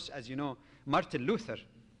was, of course, as you know, Martin Luther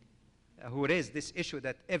who raised this issue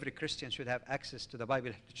that every Christian should have access to the Bible.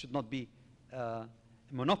 It should not be a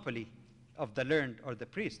monopoly of the learned or the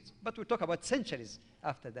priests. But we talk about centuries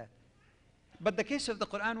after that. But the case of the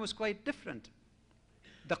Quran was quite different.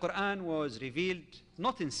 The Quran was revealed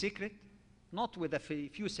not in secret, not with a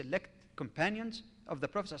few select companions of the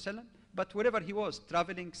Prophet ﷺ, but wherever he was,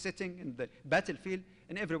 traveling, sitting in the battlefield,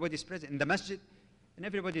 and everybody's present, in the masjid, and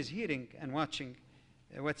everybody's hearing and watching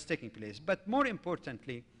what's taking place. But more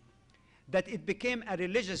importantly, that it became a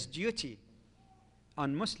religious duty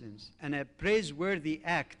on Muslims and a praiseworthy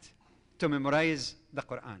act to memorize the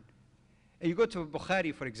Quran. You go to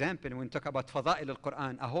Bukhari, for example, when we talk about Fada'il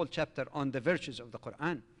al-Quran, a whole chapter on the virtues of the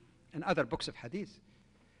Quran and other books of hadith,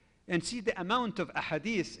 and see the amount of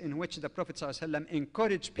ahadith in which the Prophet ﷺ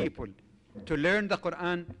encouraged people to learn the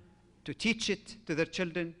Quran, to teach it to their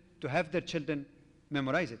children, to have their children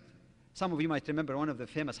memorize it. Some of you might remember one of the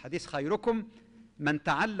famous hadith, خيركم من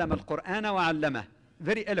تعلم القرآن وعلمه.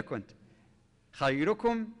 Very eloquent.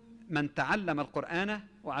 خيركم من تعلم القرآن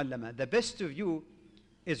وعلمه. The best of you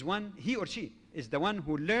is one, he or she is the one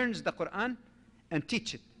who learns the Quran and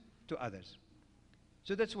teach it to others.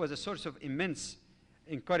 So that was a source of immense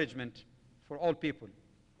encouragement for all people.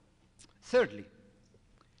 Thirdly,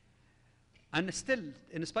 and still,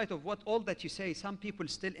 in spite of all that you say, some people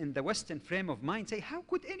still in the Western frame of mind say, how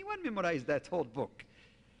could anyone memorize that whole book?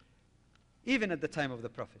 Even at the time of the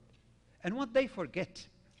Prophet. And what they forget,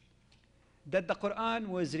 that the Quran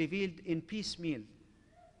was revealed in piecemeal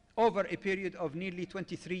over a period of nearly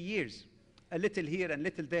 23 years. a little here and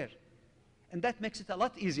little there. And that makes it a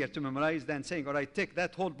lot easier to memorize than saying, all right, take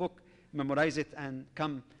that whole book, memorize it, and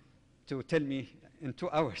come to tell me in 2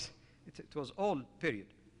 hours. It was all period,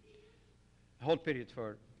 a whole period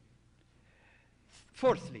for.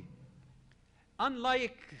 Fourthly,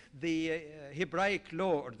 unlike the Hebraic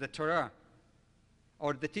law or the Torah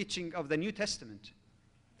or the teaching of the New Testament,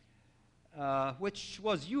 which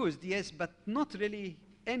was used, yes, but not really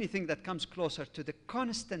anything that comes closer to the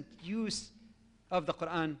constant use of the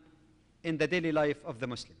Quran in the daily life of the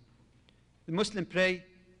Muslim. The Muslim pray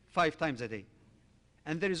 5 times a day.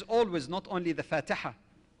 And there is always not only the Fatiha,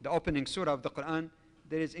 the opening surah of the Quran,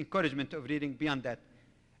 there is encouragement of reading beyond that.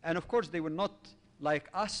 And of course, they were not like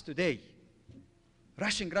us today,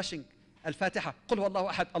 rushing, Al-Fatiha, Qul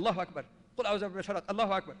huwallahu ahad, Allahu Akbar, Qul a'udhu birabbil falaq,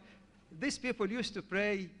 Allahu Akbar. These people used to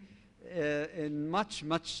pray in much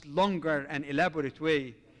longer and elaborate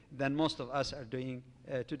way than most of us are doing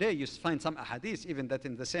today. You find some ahadith, even that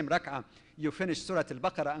in the same rak'ah, you finish Surah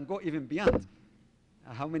Al-Baqarah and go even beyond.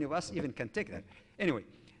 How many of us even can take that? Anyway,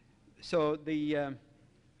 so the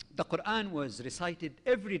Quran was recited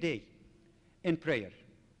every day in prayer,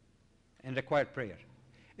 in required prayer.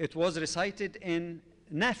 It was recited in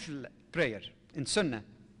nafil prayer, in sunnah,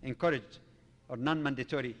 encouraged, or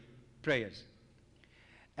non-mandatory prayers.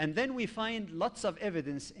 And then we find lots of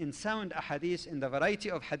evidence in sound ahadith, in the variety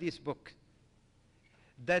of hadith book,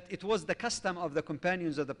 that it was the custom of the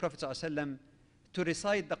companions of the Prophet ﷺ to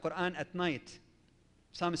recite the Quran at night.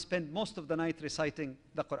 Some spend most of the night reciting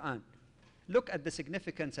the Quran. Look at the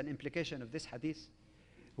significance and implication of this hadith.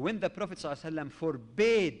 When the Prophet ﷺ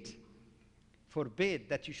forbade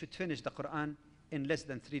that you should finish the Quran in less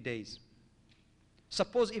than 3 days.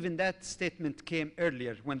 Suppose even that statement came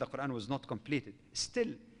earlier when the Quran was not completed. Still,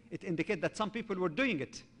 it indicates that some people were doing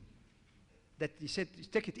it. That he said,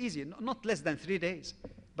 take it easy, not less than 3 days.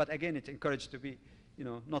 But again, it encouraged to be,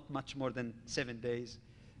 not much more than 7 days.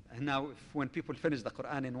 And now, when people finish the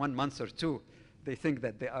Quran in 1 month or 2, they think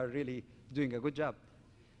that they are really doing a good job.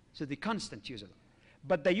 So the constant use of it.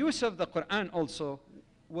 But the use of the Quran also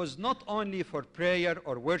was not only for prayer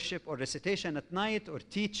or worship or recitation at night or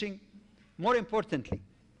teaching. More importantly,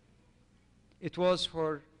 it was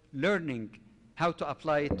for learning how to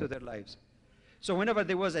apply it to their lives. So whenever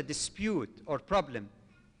there was a dispute or problem,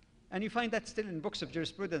 and you find that still in books of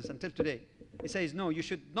jurisprudence until today, it says, no, you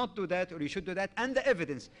should not do that, or you should do that, and the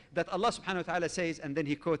evidence that Allah subhanahu wa ta'ala says, and then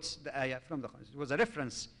he quotes the ayah from the Quran. It was a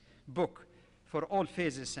reference book for all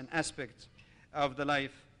phases and aspects of the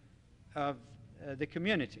life of the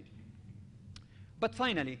community. But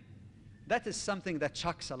finally, that is something that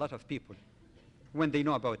shocks a lot of people when they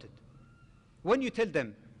know about it. When you tell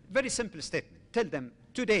them, very simple statement, tell them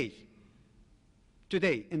today,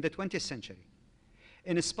 in the 20th century,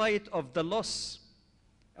 in spite of the loss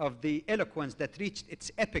of the eloquence that reached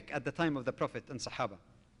its epic at the time of the Prophet and Sahaba,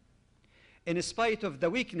 in spite of the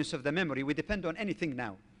weakness of the memory, we depend on anything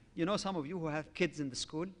now. Some of you who have kids in the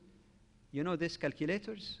school, these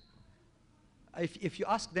calculators? If you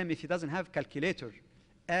ask them if he doesn't have calculator,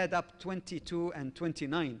 add up 22 and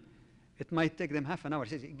 29, it might take them half an hour.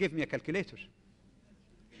 He says, give me a calculator.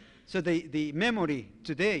 So the memory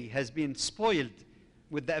today has been spoiled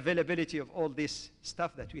with the availability of all this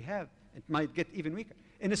stuff that we have. It might get even weaker.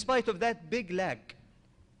 In spite of that big lag,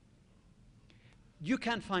 you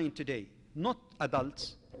can find today, not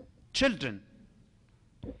adults, children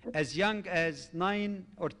as young as 9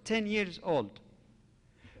 or 10 years old,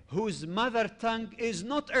 whose mother tongue is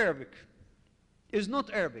not Arabic,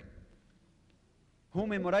 who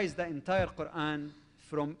memorize the entire Quran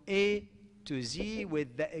from A to Z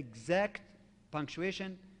with the exact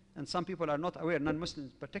punctuation. And some people are not aware,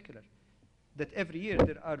 non-Muslims in particular, that every year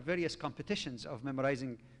there are various competitions of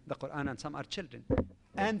memorizing the Quran, and some are children.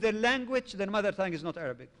 And their language, their mother tongue is not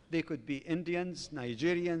Arabic. They could be Indians,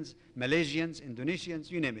 Nigerians, Malaysians,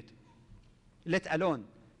 Indonesians, you name it. Let alone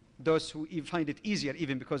those who find it easier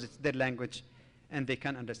even because it's their language and they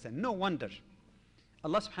can understand. No wonder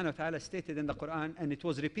Allah subhanahu wa ta'ala stated in the Quran, and it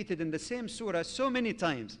was repeated in the same surah so many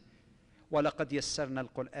times, وَلَقَدْ يَسَّرْنَا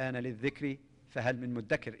الْقُرْآنَ لِلذِّكْرِ فَهَلْ مِن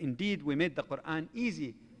مُدَّكِرٍ. Indeed, we made the Quran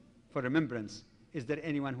easy for remembrance. Is there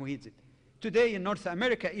anyone who heeds it? Today in North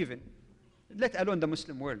America even, let alone the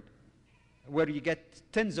Muslim world, where you get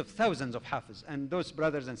tens of thousands of hafiz, and those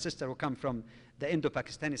brothers and sisters who come from the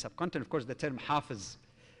Indo-Pakistani subcontinent, of course the term hafiz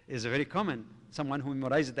is very common, someone who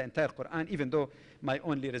memorizes the entire Quran, even though my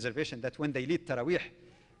only reservation that when they read Taraweeh,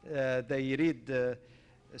 they read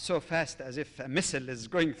so fast as if a missile is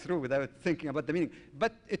going through without thinking about the meaning.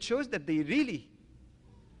 But it shows that they really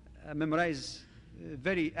memorize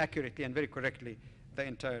very accurately and very correctly the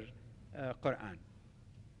entire Quran.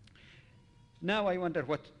 Now I wonder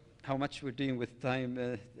how much we're doing with time.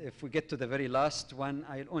 If we get to the very last one,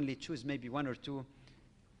 I'll only choose maybe one or two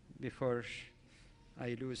before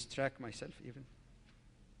I lose track myself even.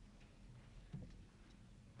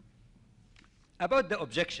 About the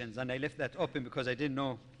objections, and I left that open because I didn't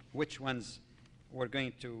know which ones we're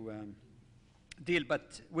going to deal,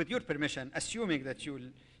 but with your permission, assuming that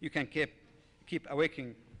you can keep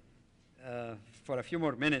awaking for a few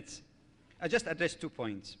more minutes, I just address 2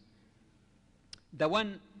 points. The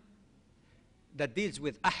one that deals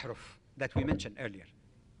with ahruf that we mentioned earlier,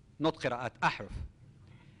 not qira'at, ahruf.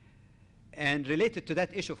 And related to that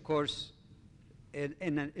issue, of course, is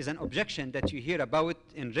an objection that you hear about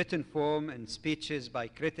in written form and speeches by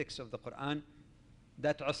critics of the Quran,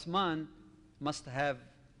 that Uthman must have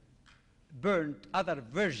burned other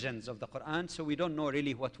versions of the Quran, so we don't know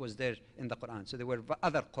really what was there in the Quran. So there were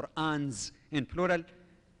other Qurans in plural,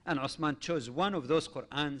 and Uthman chose one of those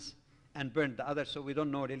Qurans and burned the other, so we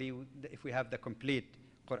don't know really if we have the complete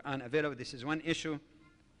Quran available. This is one issue.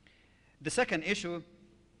 The second issue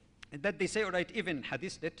is that they say, all right, even in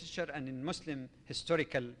Hadith literature and in Muslim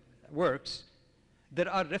historical works, there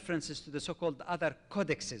are references to the so-called other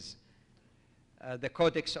codexes. The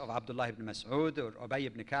codex of Abdullah ibn Mas'ud or Ubay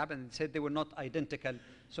ibn Ka'b, and said they were not identical.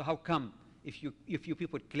 So how come, if you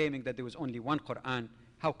people claiming that there was only one Quran,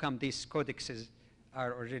 how come these codexes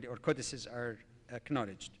are already, or codices are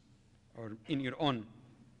acknowledged, or in your own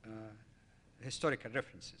historical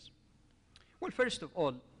references? Well, first of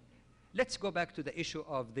all, let's go back to the issue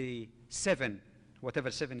of the 7, whatever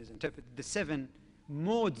 7 is interpreted, the 7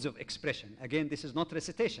 modes of expression. Again, this is not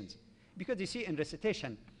recitations, because you see in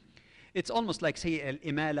recitation, it's almost like, say,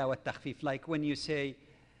 al-imala wa takhfif, like when you say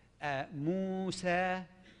Musa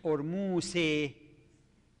or Muse.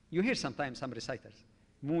 You hear sometimes some reciters,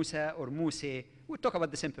 Musa or Muse. We talk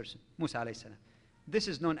about the same person, Musa alayhi salam. This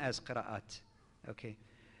is known as qira'at, okay?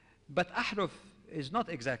 But ahruf is not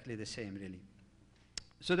exactly the same, really.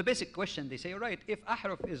 So the basic question, they say, all right, if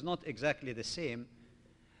ahruf is not exactly the same,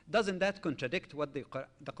 doesn't that contradict what the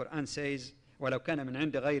Quran says, وَلَوْ كَانَ مِنْ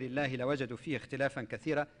عِنْدِ غَيْرِ اللَّهِ لَوَجَدُوا فِيهِ اخْتِلَافًا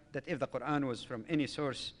كَثِيرًا, that if the Quran was from any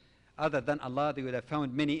source other than Allah, they would have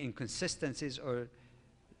found many inconsistencies or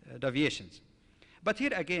deviations. But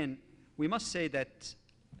here again, we must say that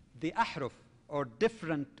the ahruf, or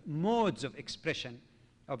different modes of expression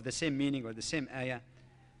of the same meaning or the same ayah,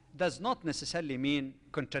 does not necessarily mean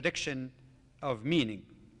contradiction of meaning.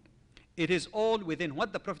 It is all within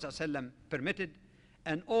what the Prophet ﷺ permitted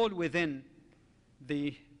and all within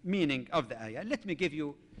the meaning of the ayah. Let me give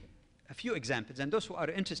you a few examples, and those who are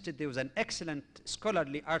interested, there was an excellent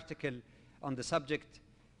scholarly article on the subject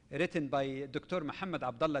written by Dr. Muhammad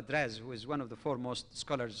Abdullah Draz, who is one of the foremost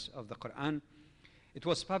scholars of the Quran. It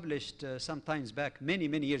was published some times back, many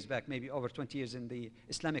years back, maybe over 20 years, in the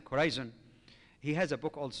Islamic Horizon. He has a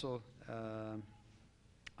book also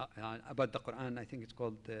about the Quran. I think it's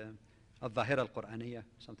called al-Dhahira al-Qur'aniyya,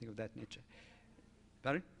 something of that nature.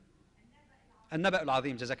 Pardon? Al-Naba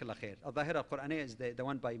al-Azim, Jazakallah khair. Al-Dhahira al-Qur'aniyya is the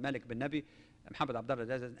one by Malik bin Nabi. Muhammad Abdullah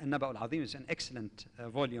Draz. Al-Naba al-Azim is an excellent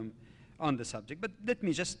volume on the subject. But let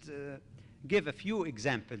me just give a few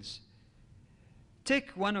examples.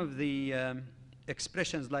 Take one of the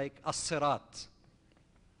expressions like as-sirat.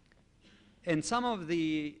 In some of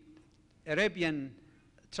the Arabian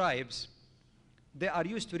tribes, they are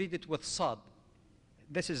used to read it with sad.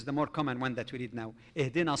 This is the more common one that we read now.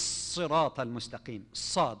 Ihdina as-sirat al-mustaqim.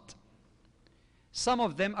 Sad. Some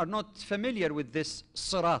of them are not familiar with this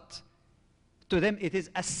sirat. To them it is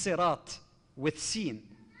as-sirat with sin.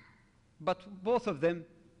 But both of them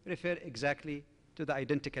refer exactly to the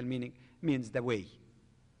identical meaning, means the way.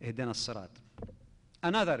 Ihdina as-sirat.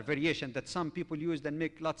 Another variation that some people use and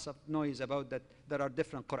make lots of noise about, that there are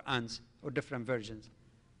different Qur'ans or different versions.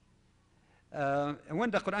 And when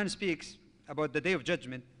the Quran speaks about the Day of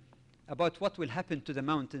Judgment, about what will happen to the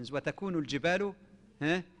mountains, وَتَكُونُ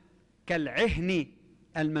الْجِبَالُ كَالْعِهْنِ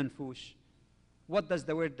الْمَنْفُوشِ. What does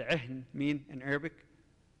the word عِهْن mean in Arabic?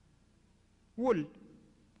 Wool.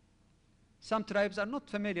 Some tribes are not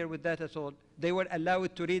familiar with that at all. They were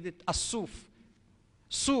allowed to read it as suf.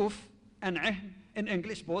 Suf and عِهْن in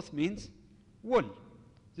English both means wool.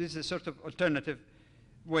 This is a sort of alternative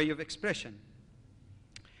way of expression.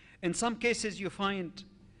 In some cases you find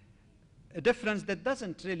a difference that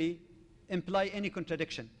doesn't really imply any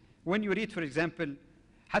contradiction. When you read, for example,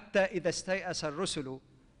 حتى إذا استيأس الرسل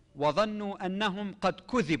وظنوا أنهم قد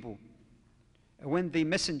كذبوا, when the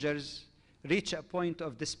messengers reach a point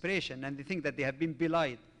of desperation and they think that they have been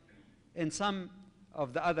belied. In some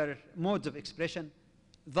of the other modes of expression,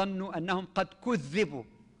 ظنوا أنهم قد كذبوا,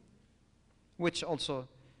 which also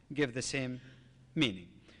give the same meaning.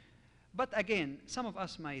 But again, some of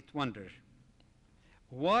us might wonder,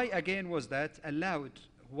 why again was that allowed?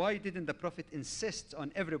 Why didn't the Prophet insist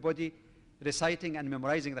on everybody reciting and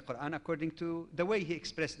memorizing the Quran according to the way he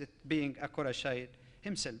expressed it, being a Qurayshite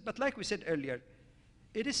himself? But like we said earlier,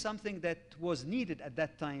 it is something that was needed at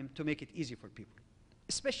that time to make it easy for people,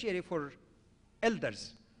 especially for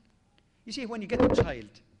elders. You see, when you get a child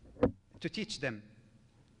to teach them,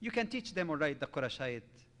 you can teach them, all right, the Qurayshite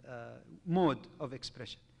mode of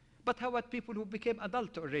expression. But how about people who became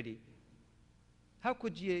adult already? How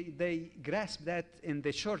could they grasp that in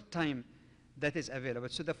the short time that is available?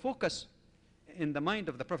 So the focus in the mind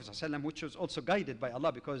of the Prophet ﷺ, which was also guided by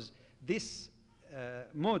Allah, because this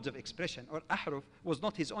modes of expression, or ahruf, was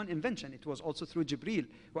not his own invention. It was also through Jibreel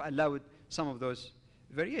who allowed some of those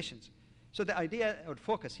variations. So the idea or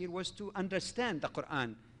focus here was to understand the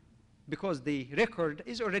Quran, because the record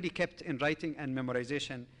is already kept in writing and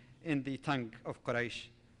memorization in the tongue of Quraysh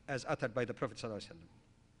as uttered by the Prophet ﷺ.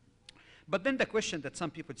 But then the question that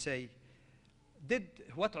some people say, did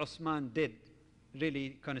what Uthman did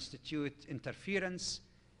really constitute interference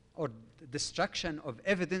or destruction of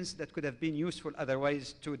evidence that could have been useful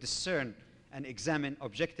otherwise to discern and examine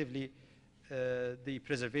objectively the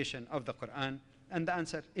preservation of the Quran? And the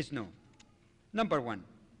answer is no. Number one,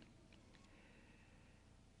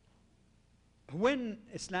 when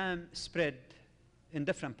Islam spread in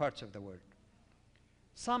different parts of the world,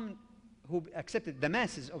 some who accepted, the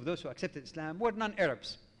masses of those who accepted Islam were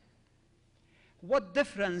non-Arabs. What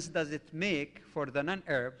difference does it make for the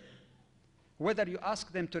non-Arab whether you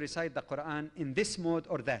ask them to recite the Quran in this mode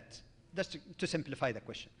or that? Just to simplify the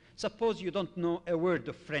question. Suppose you don't know a word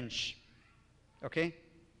of French, okay?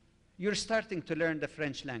 You're starting to learn the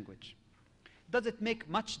French language. Does it make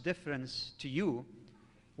much difference to you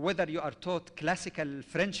whether you are taught classical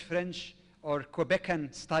French or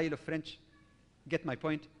Quebecan style of French? Get my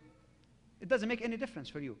point? It doesn't make any difference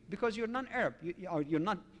for you because you're non-Arab.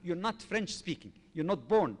 You're not French speaking. You're not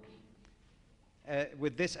born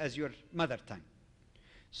with this as your mother tongue.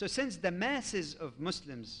 So since the masses of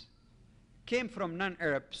Muslims came from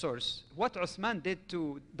non-Arab source, what Uthman did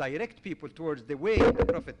to direct people towards the way the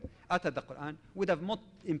Prophet uttered the Quran would have not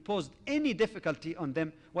imposed any difficulty on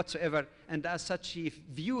them whatsoever, and as such he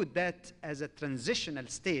viewed that as a transitional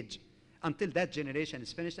stage until that generation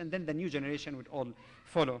is finished, and then the new generation would all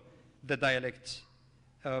follow the dialect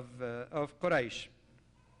of Quraysh.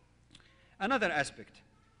 Another aspect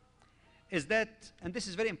is that, and this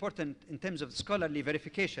is very important in terms of scholarly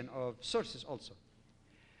verification of sources also,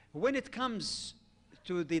 when it comes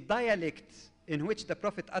to the dialect in which the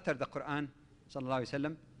Prophet uttered the Quran, sallallahu alaihi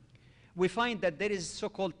wasallam, we find that there is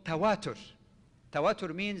so-called tawatur.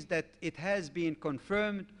 Tawatur means that it has been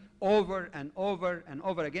confirmed over and over and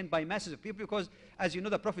over again by masses of people, because, as you know,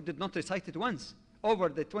 the Prophet did not recite it once. Over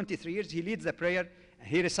the 23 years, he leads the prayer,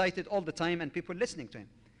 he recited all the time, and people listening to him.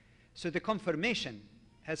 So the confirmation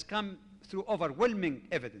has come through overwhelming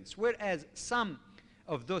evidence, whereas some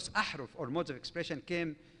of those ahruf or modes of expression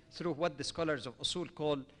came through what the scholars of usul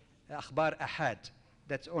call akhbar ahad.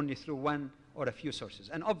 That's only through one or a few sources.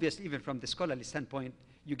 And obviously, even from the scholarly standpoint,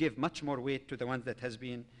 you give much more weight to the ones that has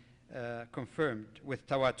been confirmed with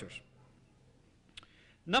tawatur.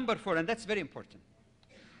 Number 4, and that's very important.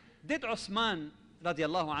 Did Uthman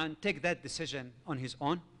radiallahu anh take that decision on his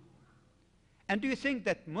own? And do you think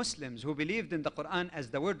that Muslims who believed in the Quran as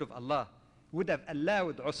the word of Allah would have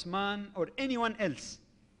allowed Uthman or anyone else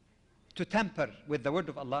to tamper with the word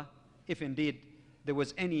of Allah if indeed there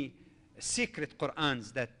was any secret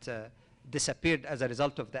Qur'ans that disappeared as a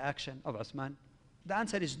result of the action of Uthman? The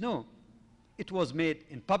answer is no. It was made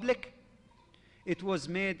in public. It was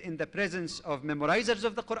made in the presence of memorizers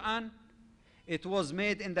of the Quran. It was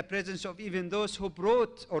made in the presence of even those who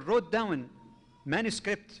brought or wrote down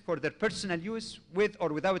manuscript for their personal use with or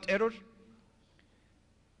without error.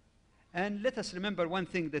 And let us remember one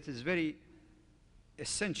thing that is very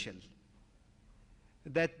essential,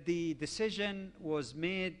 that the decision was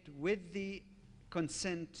made with the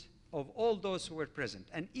consent of all those who were present,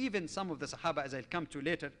 and even some of the Sahaba, as I'll come to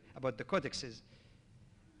later about the codexes,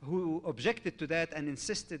 who objected to that and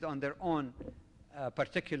insisted on their own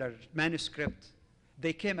particular manuscript.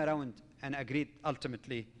 They came around and agreed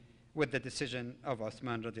ultimately with the decision of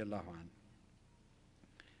Uthman radiallahu anh.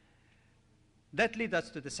 That leads us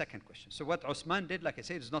to the second question. So what Uthman did, like I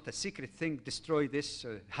said, is not a secret thing, destroy this,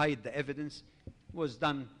 hide the evidence. It was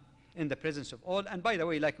done in the presence of all. And by the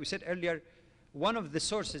way, like we said earlier, one of the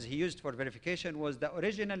sources he used for verification was the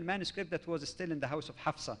original manuscript that was still in the house of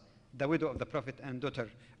Hafsa, the widow of the Prophet and daughter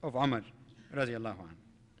of Umar radiallahu anh.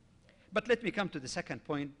 But let me come to the second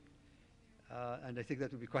point, and I think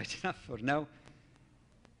that will be quite enough for now.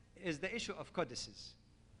 is the issue of codices.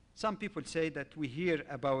 Some people say that we hear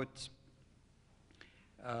about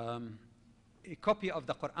a copy of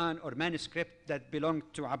the Quran or manuscript that belonged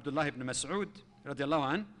to Abdullah ibn Mas'ud,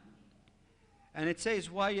 radiallahu anh, and it says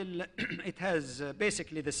while it has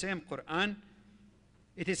basically the same Quran,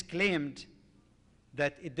 it is claimed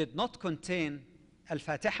that it did not contain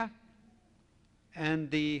al-Fatiha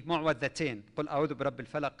and the Mu'awwadhatain, قُلْ أَعُوذُ بِرَبِّ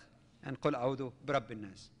الْفَلَقِ and قُلْ أَعُوذُ بِرَبِّ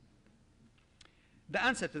النَّاسِ. The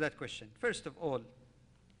answer to that question, first of all,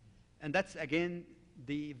 and that's again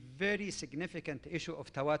the very significant issue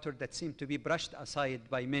of tawatur that seemed to be brushed aside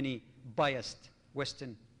by many biased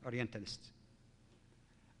Western Orientalists.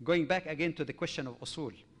 Going back again to the question of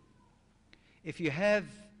usul, if you have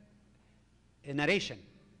a narration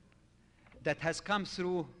that has come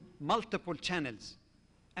through multiple channels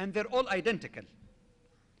and they're all identical,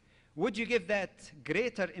 would you give that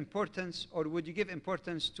greater importance, or would you give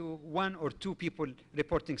importance to one or two people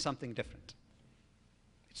reporting something different?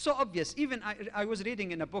 It's so obvious. Even I was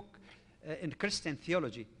reading in a book in Christian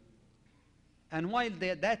theology, and while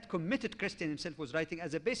that committed Christian himself was writing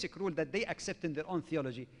as a basic rule that they accept in their own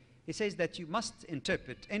theology, he says that you must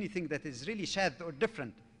interpret anything that is really shadh or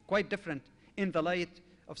different, quite different, in the light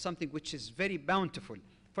of something which is very bountiful.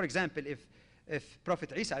 For example, if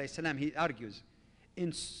Prophet Isa alayhi salam, he argues,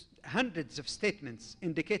 in hundreds of statements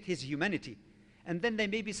indicate his humanity, and then there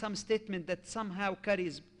may be some statement that somehow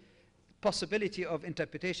carries possibility of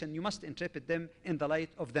interpretation, you must interpret them in the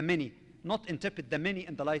light of the many, not interpret the many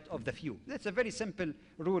in the light of the few. That's a very simple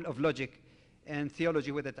rule of logic and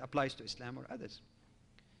theology, whether it applies to Islam or others.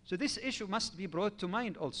 So this issue must be brought to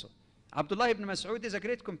mind also. Abdullah ibn Mas'ud is a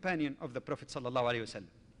great companion of the Prophet sallallahu alaihi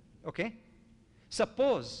wasallam. Okay?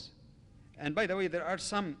 Suppose, and by the way, there are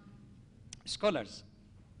some scholars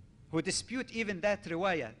who dispute even that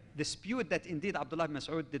riwayah, dispute that indeed Abdullah ibn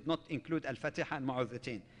Mas'ud did not include al-Fatiha and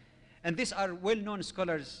Mu'awwadhatain. And these are well-known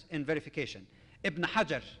scholars in verification. Ibn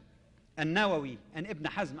Hajar, An-Nawawi, and Ibn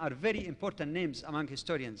Hazm are very important names among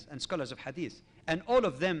historians and scholars of hadith. And all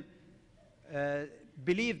of them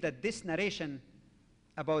believe that this narration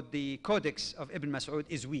about the codex of Ibn Mas'ud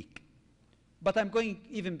is weak. But I'm going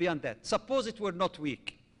even beyond that. Suppose it were not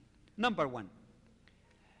weak. Number one,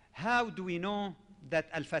 how do we know that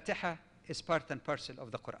al-Fatiha is part and parcel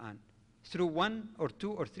of the Quran? Through one or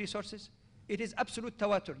two or three sources? It is absolute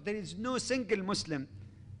tawatur. There is no single Muslim,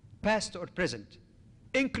 past or present,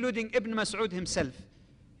 including Ibn Mas'ud himself,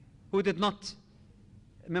 who did not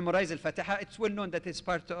memorize al-Fatiha. It's well known that it's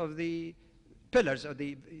part of the pillars or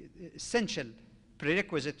the essential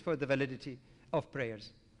prerequisite for the validity of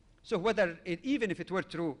prayers. So whether even if it were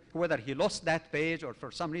true, whether he lost that page or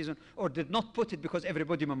for some reason, or did not put it because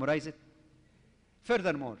everybody memorized it.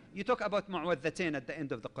 Furthermore, you talk about Mu'awwadhatain at the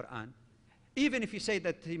end of the Quran. Even if you say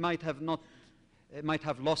that he might have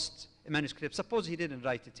lost a manuscript, suppose he didn't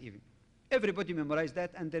write it even. Everybody memorized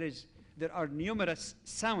that, and there are numerous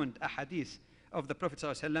sound ahadith of the Prophet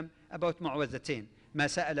ﷺ about Mu'awwadhatain. ما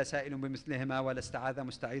سأل سائل بمثلهما ولا استعاذ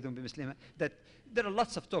مستعيذ بمثلهما. That there are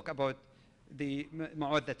lots of talk about the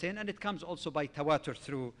Mu'awwadhatain, and it comes also by tawatur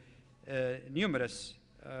through numerous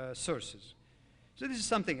sources. So this is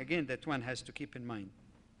something, again, that one has to keep in mind.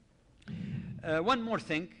 One more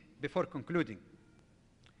thing before concluding.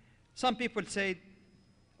 Some people say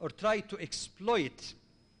or try to exploit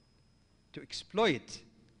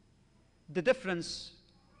the difference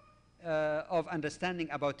of understanding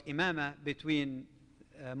about imama between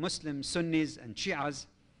Muslim Sunnis and Shias,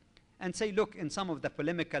 and say, look, in some of the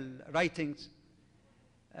polemical writings,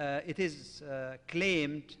 it is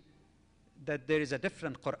claimed that there is a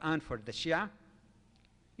different Quran for the Shia.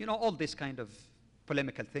 You know, all these kind of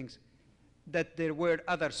polemical things. That there were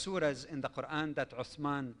other surahs in the Quran that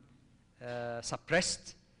Uthman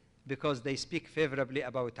suppressed because they speak favorably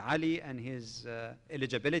about Ali and his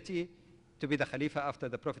eligibility to be the Khalifa after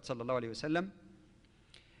the Prophet sallallahu alaihi wasallam.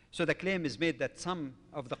 So the claim is made that some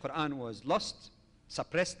of the Quran was lost,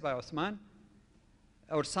 suppressed by Uthman,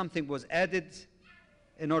 or something was added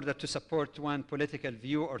in order to support one political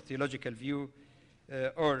view or theological view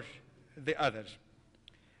or the other.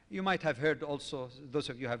 You might have heard also, those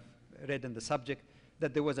of you who have read in the subject,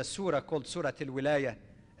 that there was a surah called Surah al-Wilaya,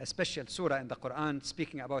 a special surah in the Quran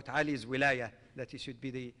speaking about Ali's wilaya, that he should be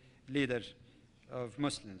the leader of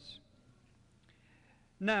Muslims.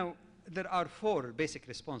 Now, there are four basic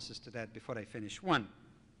responses to that before I finish. One,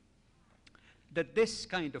 that this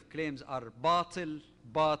kind of claims are batil.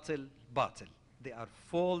 They are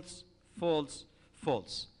false.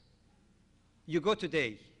 You go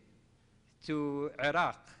today to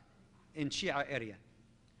Iraq in Shia area.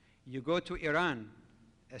 You go to Iran,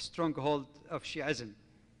 a stronghold of Shiism.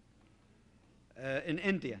 In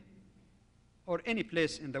India, or any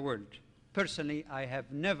place in the world, personally, I have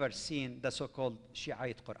never seen the so-called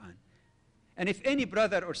Shiite Quran. And if any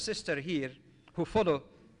brother or sister here who follow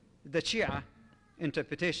the Shia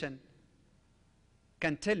interpretation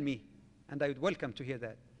can tell me, and I would welcome to hear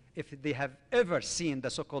that, if they have ever seen the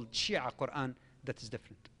so-called Shia Quran that is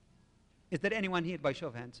different. Is there anyone here by show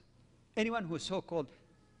of hands? Anyone who so-called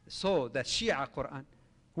saw the Shia Quran?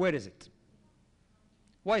 Where is it?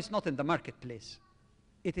 Why it's not in the marketplace?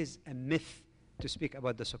 It is a myth to speak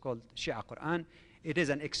about the so-called Shia Quran. It is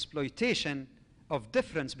an exploitation of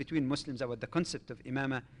difference between Muslims about the concept of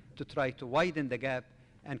imamah to try to widen the gap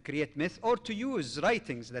and create myth, or to use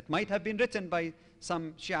writings that might have been written by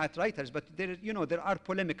some Shiite writers, but there, there are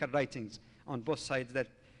polemical writings on both sides that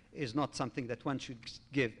is not something that one should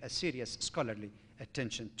give a serious scholarly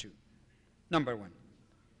attention to. Number one.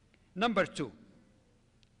 Number two,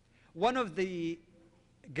 one of the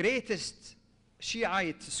greatest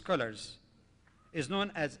Shiite scholars is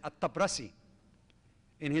known as At-Tabrasi.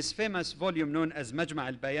 In his famous volume known as Majma'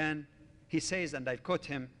 al-Bayan, he says, and I'll quote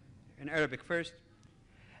him in Arabic first,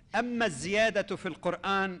 أما الزيادة في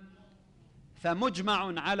القرآن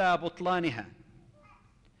فمجمع على بطلانها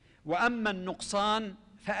وأما النقصان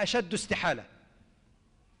فأشد استحالة.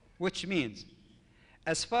 Which means,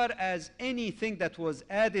 as far as anything that was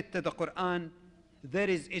added to the Quran, there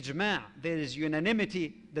is ijma', there is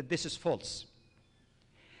unanimity that this is false.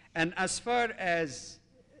 And as far as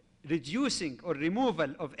reducing or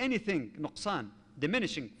removal of anything, nuqsan,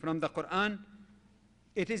 diminishing from the Quran,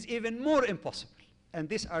 it is even more impossible. And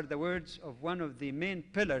these are the words of one of the main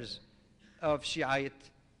pillars of Shiite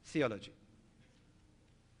theology.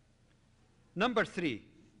 Number three,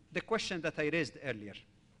 the question that I raised earlier.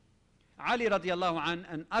 Ali radiallahu anh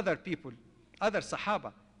and other people, other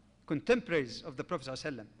Sahaba, contemporaries of the Prophet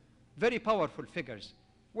ﷺ, very powerful figures,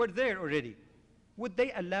 were there already. Would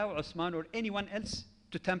they allow Uthman or anyone else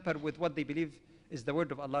to tamper with what they believe is the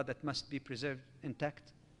word of Allah that must be preserved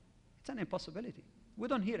intact? It's an impossibility. We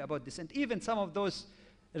don't hear about this. And even some of those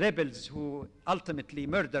rebels who ultimately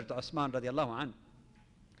murdered Uthman radiallahu anh,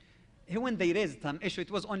 when they raised some issue,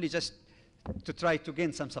 it was only just to try to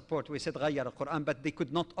gain some support. We said غير القرآن, but they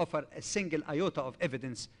could not offer a single iota of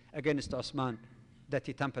evidence against Uthman that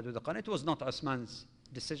he tampered with the Quran. It was not Uthman's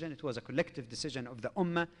decision. It was a collective decision of the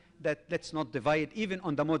Ummah that let's not divide even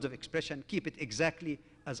on the modes of expression. Keep it exactly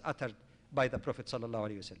as uttered by the Prophet sallallahu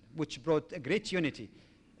alaihi wasallam, which brought a great unity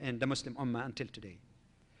in the Muslim Ummah until today.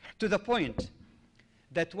 To the point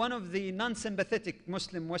that one of the non-sympathetic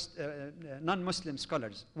non-Muslim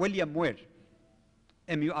scholars, William Muir,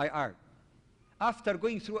 M-U-I-R, after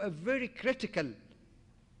going through a very critical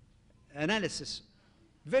analysis,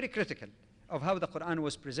 very critical, of how the Quran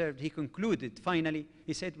was preserved, he concluded, finally,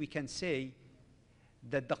 he said, we can say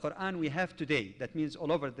that the Quran we have today, that means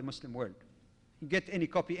all over the Muslim world, you get any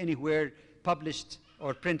copy anywhere, published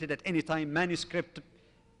or printed at any time, manuscript,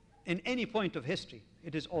 in any point of history,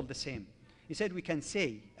 it is all the same. He said, we can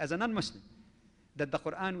say, as a non-Muslim, that the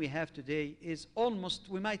Quran we have today is almost,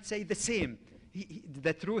 we might say, the same.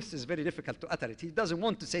 The truth is very difficult to utter it. He doesn't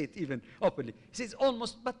want to say it even openly. He says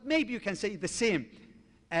almost, but maybe you can say the same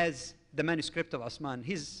as the manuscript of Uthman.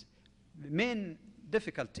 His main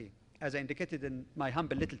difficulty, as I indicated in my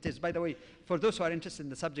humble little test, by the way, for those who are interested in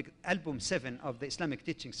the subject, album 7 of the Islamic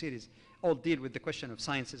teaching series all deal with the question of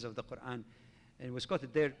sciences of the Quran. And it was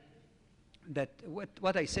quoted there that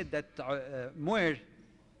what I said, that Muir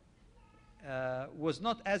was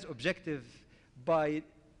not as objective by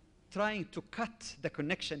trying to cut the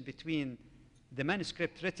connection between the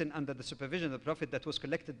manuscript written under the supervision of the Prophet that was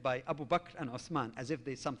collected by Abu Bakr and Uthman, as if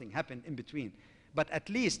something happened in between. But at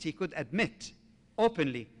least he could admit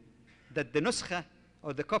openly that the nuskha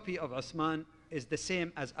or the copy of Uthman is the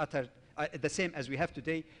same as the same as we have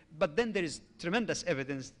today. But then there is tremendous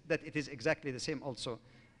evidence that it is exactly the same also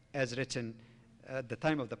as written at the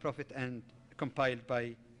time of the Prophet and compiled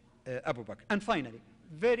by Abu Bakr. And finally,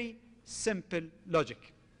 very simple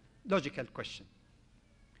logical question.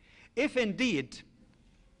 If indeed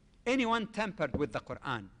anyone tampered with the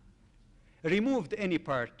Quran, removed any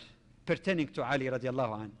part pertaining to Ali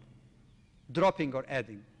radiallahu anh, dropping or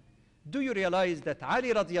adding, do you realize that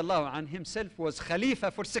Ali radiallahu anh himself was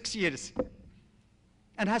Khalifa for 6 years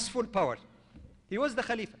and has full power? He was the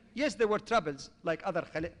Khalifa. Yes, there were troubles like other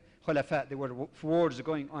Khulafa. There were wars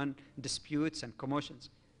going on, disputes and commotions.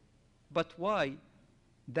 But why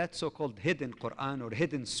that so-called hidden Quran or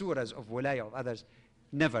hidden surahs of wilayah of others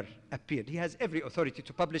never appeared? He has every authority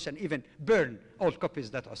to publish and even burn all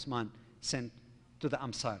copies that Uthman sent to the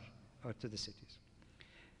Amsar or to the cities.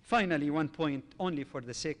 Finally, one point only for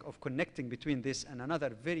the sake of connecting between this and another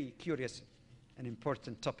very curious and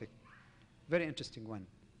important topic very interesting one,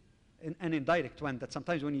 an indirect one that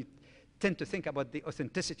sometimes when you tend to think about the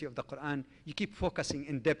authenticity of the Quran, you keep focusing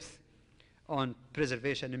in depth on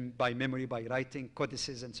preservation and by memory, by writing,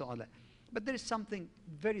 codices, and so on. But there is something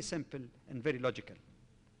very simple and very logical.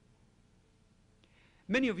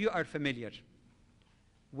 Many of you are familiar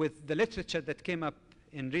with the literature that came up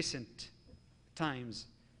in recent times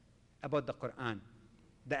about the Quran,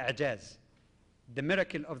 the A'jaz, the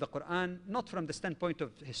miracle of the Quran, not from the standpoint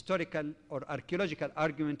of historical or archaeological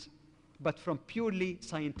argument, but from purely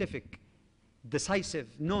scientific, decisive,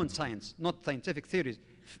 known science, not scientific theories,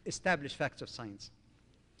 established facts of science.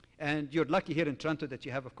 And you're lucky here in Toronto that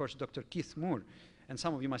you have, of course, Dr. Keith Moore, and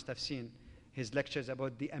some of you must have seen his lectures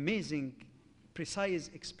about the amazing, precise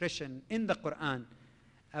expression in the Quran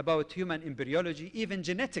about human embryology. Even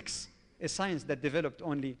genetics is science that developed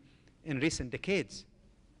only in recent decades,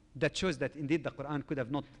 that shows that indeed the Quran could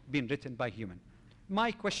have not been written by human.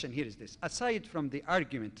 My question here is this: aside from the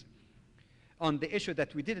argument on the issue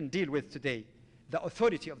that we didn't deal with today, the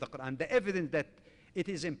authority of the Quran, the evidence that it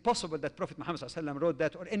is impossible that Prophet Muhammad ﷺ wrote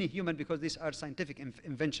that, or any human, because these are scientific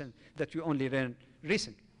inventions that we only learned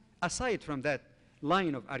recently. Aside from that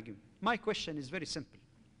line of argument, my question is very simple.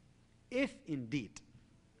 If indeed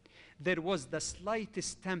there was the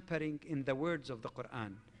slightest tampering in the words of the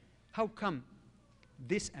Quran, how come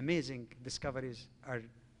these amazing discoveries are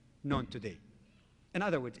known today? In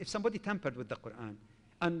other words, if somebody tampered with the Quran,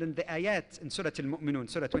 and in the ayat in Surah Al-Mu'minun,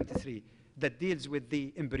 Surah 23, that deals with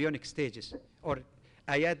the embryonic stages, or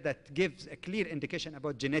ayat that gives a clear indication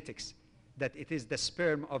about genetics, that it is the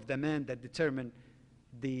sperm of the man that determine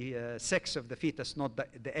the sex of the fetus, not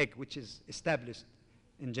the egg, which is established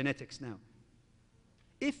in genetics now.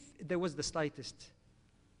 If there was the slightest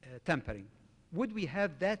tampering, would we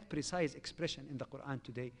have that precise expression in the Quran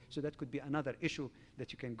today? So that could be another issue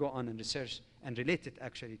that you can go on and research and relate it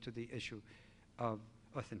actually to the issue of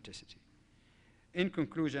authenticity. In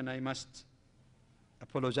conclusion, I must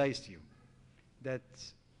apologize to you that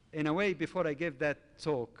in a way, before I gave that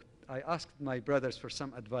talk, I asked my brothers for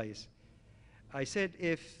some advice. I said,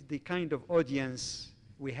 if the kind of audience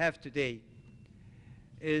we have today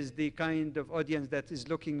is the kind of audience that is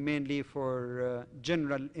looking mainly for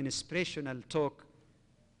general inspirational talk,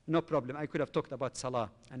 no problem. I could have talked about Salah,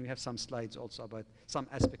 and we have some slides also about some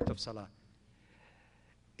aspect of Salah.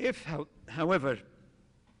 If, however,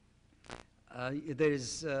 there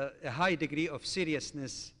is a high degree of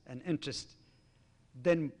seriousness and interest,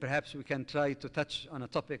 then perhaps we can try to touch on a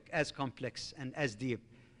topic as complex and as deep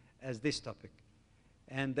as this topic.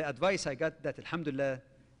 And the advice I got, that alhamdulillah,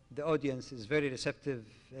 the audience is very receptive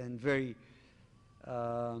and very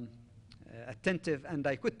attentive, and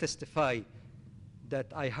I could testify that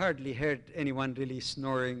I hardly heard anyone really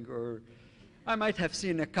snoring, or I might have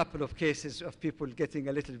seen a couple of cases of people getting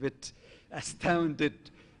a little bit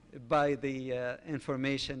astounded by the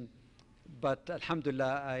information. But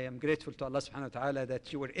alhamdulillah, I am grateful to Allah subhanahu wa ta'ala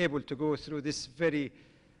that you were able to go through this very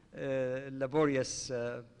laborious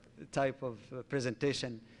type of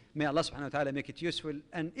presentation. May Allah subhanahu wa ta'ala make it useful.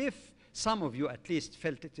 And if some of you at least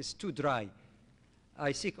felt it is too dry,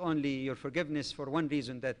 I seek only your forgiveness for one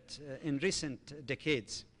reason, that in recent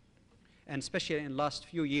decades, and especially in last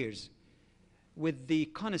few years, with the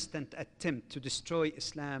constant attempt to destroy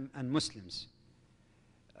Islam and Muslims,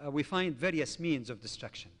 we find various means of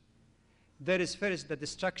destruction. There is first the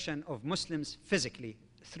destruction of Muslims physically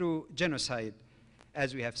through genocide,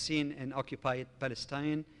 as we have seen in occupied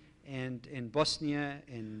Palestine, and in Bosnia,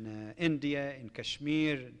 in India, in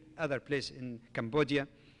Kashmir, other places, in Cambodia,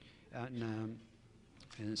 in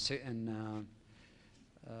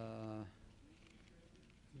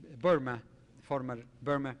Burma, former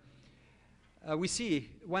Burma. We see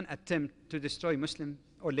one attempt to destroy Muslims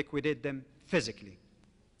or liquidate them physically.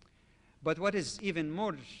 But what is even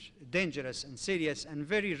more dangerous and serious and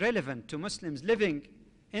very relevant to Muslims living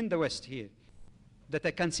in the West here, that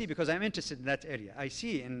I can see because I'm interested in that area. I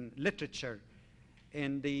see in literature,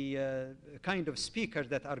 in the kind of speakers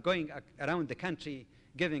that are going around the country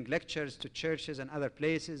giving lectures to churches and other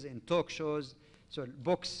places, in talk shows, so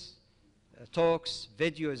books, talks,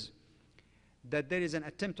 videos, that there is an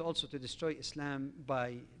attempt also to destroy Islam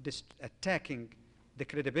by attacking the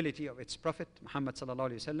credibility of its Prophet, Muhammad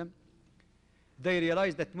sallallahu alaihi wasallam. They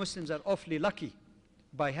realize that Muslims are awfully lucky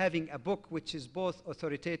by having a book which is both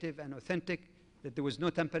authoritative and authentic, that there was no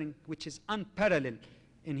tampering, which is unparalleled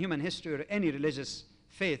in human history or any religious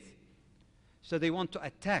faith. So they want to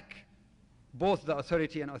attack both the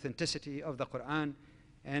authority and authenticity of the Quran.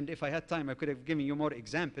 And if I had time, I could have given you more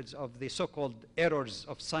examples of the so-called errors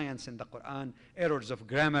of science in the Quran, errors of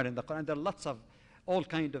grammar in the Quran. There are lots of all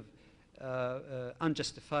kind of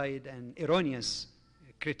unjustified and erroneous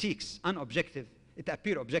critiques, unobjective. It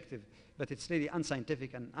appears objective, but it's really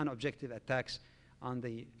unscientific and unobjective attacks on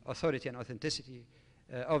the authority and authenticity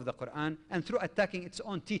of the Quran, and through attacking its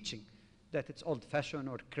own teaching, that it's old-fashioned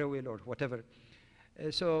or cruel or whatever.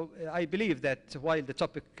 So I believe that while the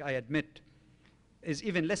topic, I admit, is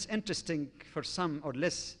even less interesting for some, or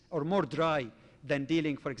less or more dry than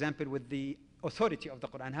dealing, for example, with the authority of the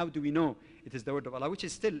Quran. How do we know it is the word of Allah, which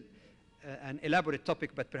is still an elaborate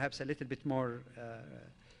topic, but perhaps a little bit more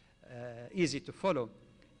easy to follow.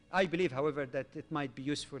 I believe, however, that it might be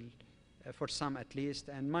useful for some at least,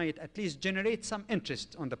 and might at least generate some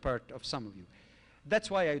interest on the part of some of you.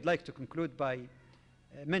 That's why I'd like to conclude by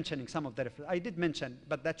mentioning some of the references. I did mention,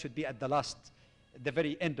 but that should be at the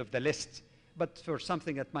very end of the list. But for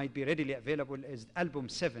something that might be readily available is album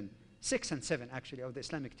 6 and 7 actually, of the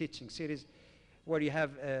Islamic teaching series, where you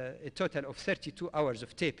have a total of 32 hours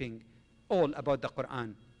of taping, all about the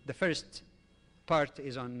Quran. The first part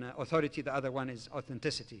is on authority, the other one is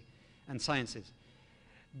authenticity and sciences.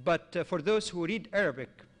 But for those who read Arabic,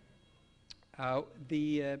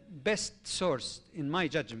 the best source, in my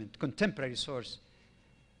judgment, contemporary source,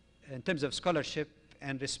 in terms of scholarship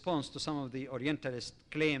and response to some of the Orientalist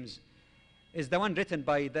claims, is the one written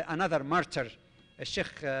by another martyr,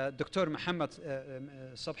 Sheikh Dr. Muhammad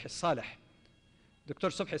Sobey Saleh.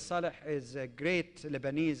 Dr. Sobey Saleh is a great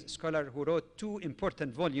Lebanese scholar who wrote 2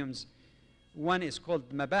 important volumes. One is called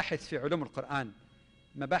Mabahith fi Ulum al-Quran.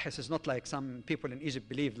 Mabahith is not like some people in Egypt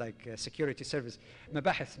believe, like security service.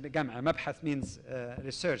 Mabahith, mabhath means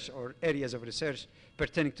research or areas of research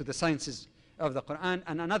pertaining to the sciences of the Quran.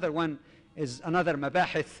 And another one is another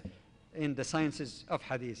Mabahith in the sciences of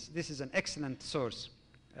Hadith. This is an excellent source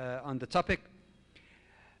on the topic.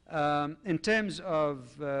 In terms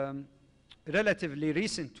of relatively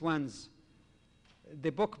recent ones, the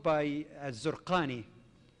book by al-Zurqani,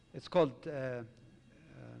 it's called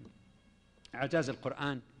Ajaz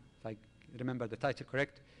al-Quran, if I remember the title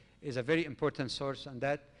correct, is a very important source on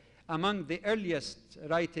that. Among the earliest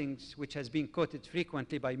writings, which has been quoted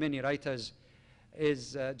frequently by many writers,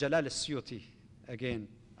 is Jalal al-Suyuti, again,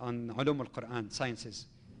 on Ulum al-Quran, sciences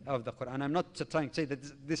of the Quran. I'm not trying to say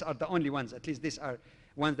that these are the only ones, at least these are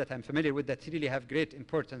ones that I'm familiar with that really have great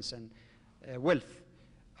importance and wealth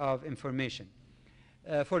of information.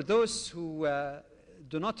 For those who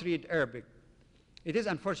do not read Arabic, it is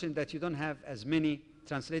unfortunate that you don't have as many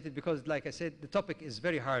translated, because, like I said, the topic is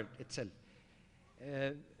very hard itself.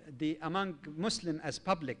 Among Muslim as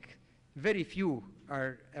public, very few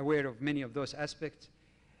are aware of many of those aspects.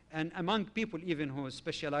 And among people even who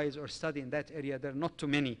specialize or study in that area, there are not too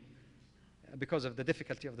many because of the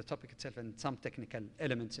difficulty of the topic itself and some technical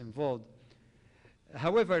elements involved.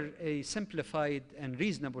 However, a simplified and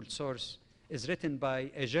reasonable source is written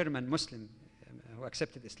by a German Muslim who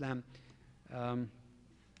accepted Islam.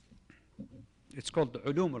 It's called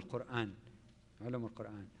Ulum al-Quran. Ulum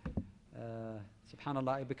al-Quran.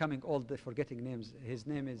 Subhanallah, I'm becoming old, forgetting names. His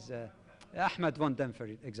name is Ahmad von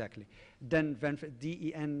Denfer, exactly.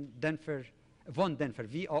 D-E-N, Denfer, von Denfer,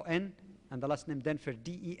 V-O-N, and the last name Denfer,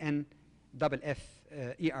 D-E-N-F-F-E-R.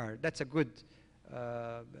 That's a good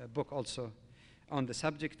book also on the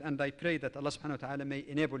subject, and I pray that Allah subhanahu wa ta'ala may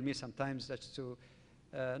enable me sometimes just to,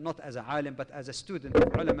 not as a alim, but as a student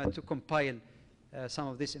of ulama, to compile some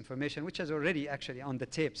of this information, which is already actually on the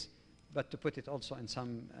tapes, but to put it also in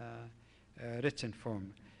some written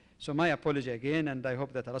form. So my apology again, and I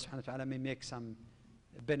hope that Allah subhanahu wa ta'ala may make some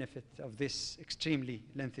benefit of this extremely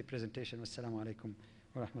lengthy presentation. Wassalamu alaikum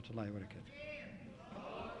wa rahmatullahi wa barakatuh.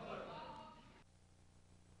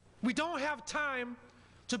 We don't have time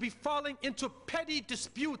to be falling into petty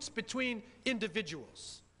disputes between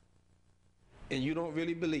individuals. And you don't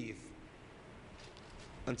really believe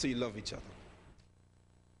until you love each other.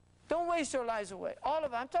 Don't waste your lives away. All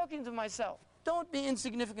of it. I'm talking to myself. Don't be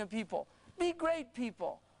insignificant people. Be great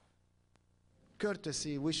people.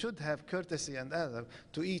 Courtesy, we should have courtesy and adab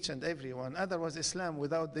to each and everyone. Otherwise, Islam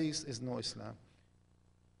without this is no Islam.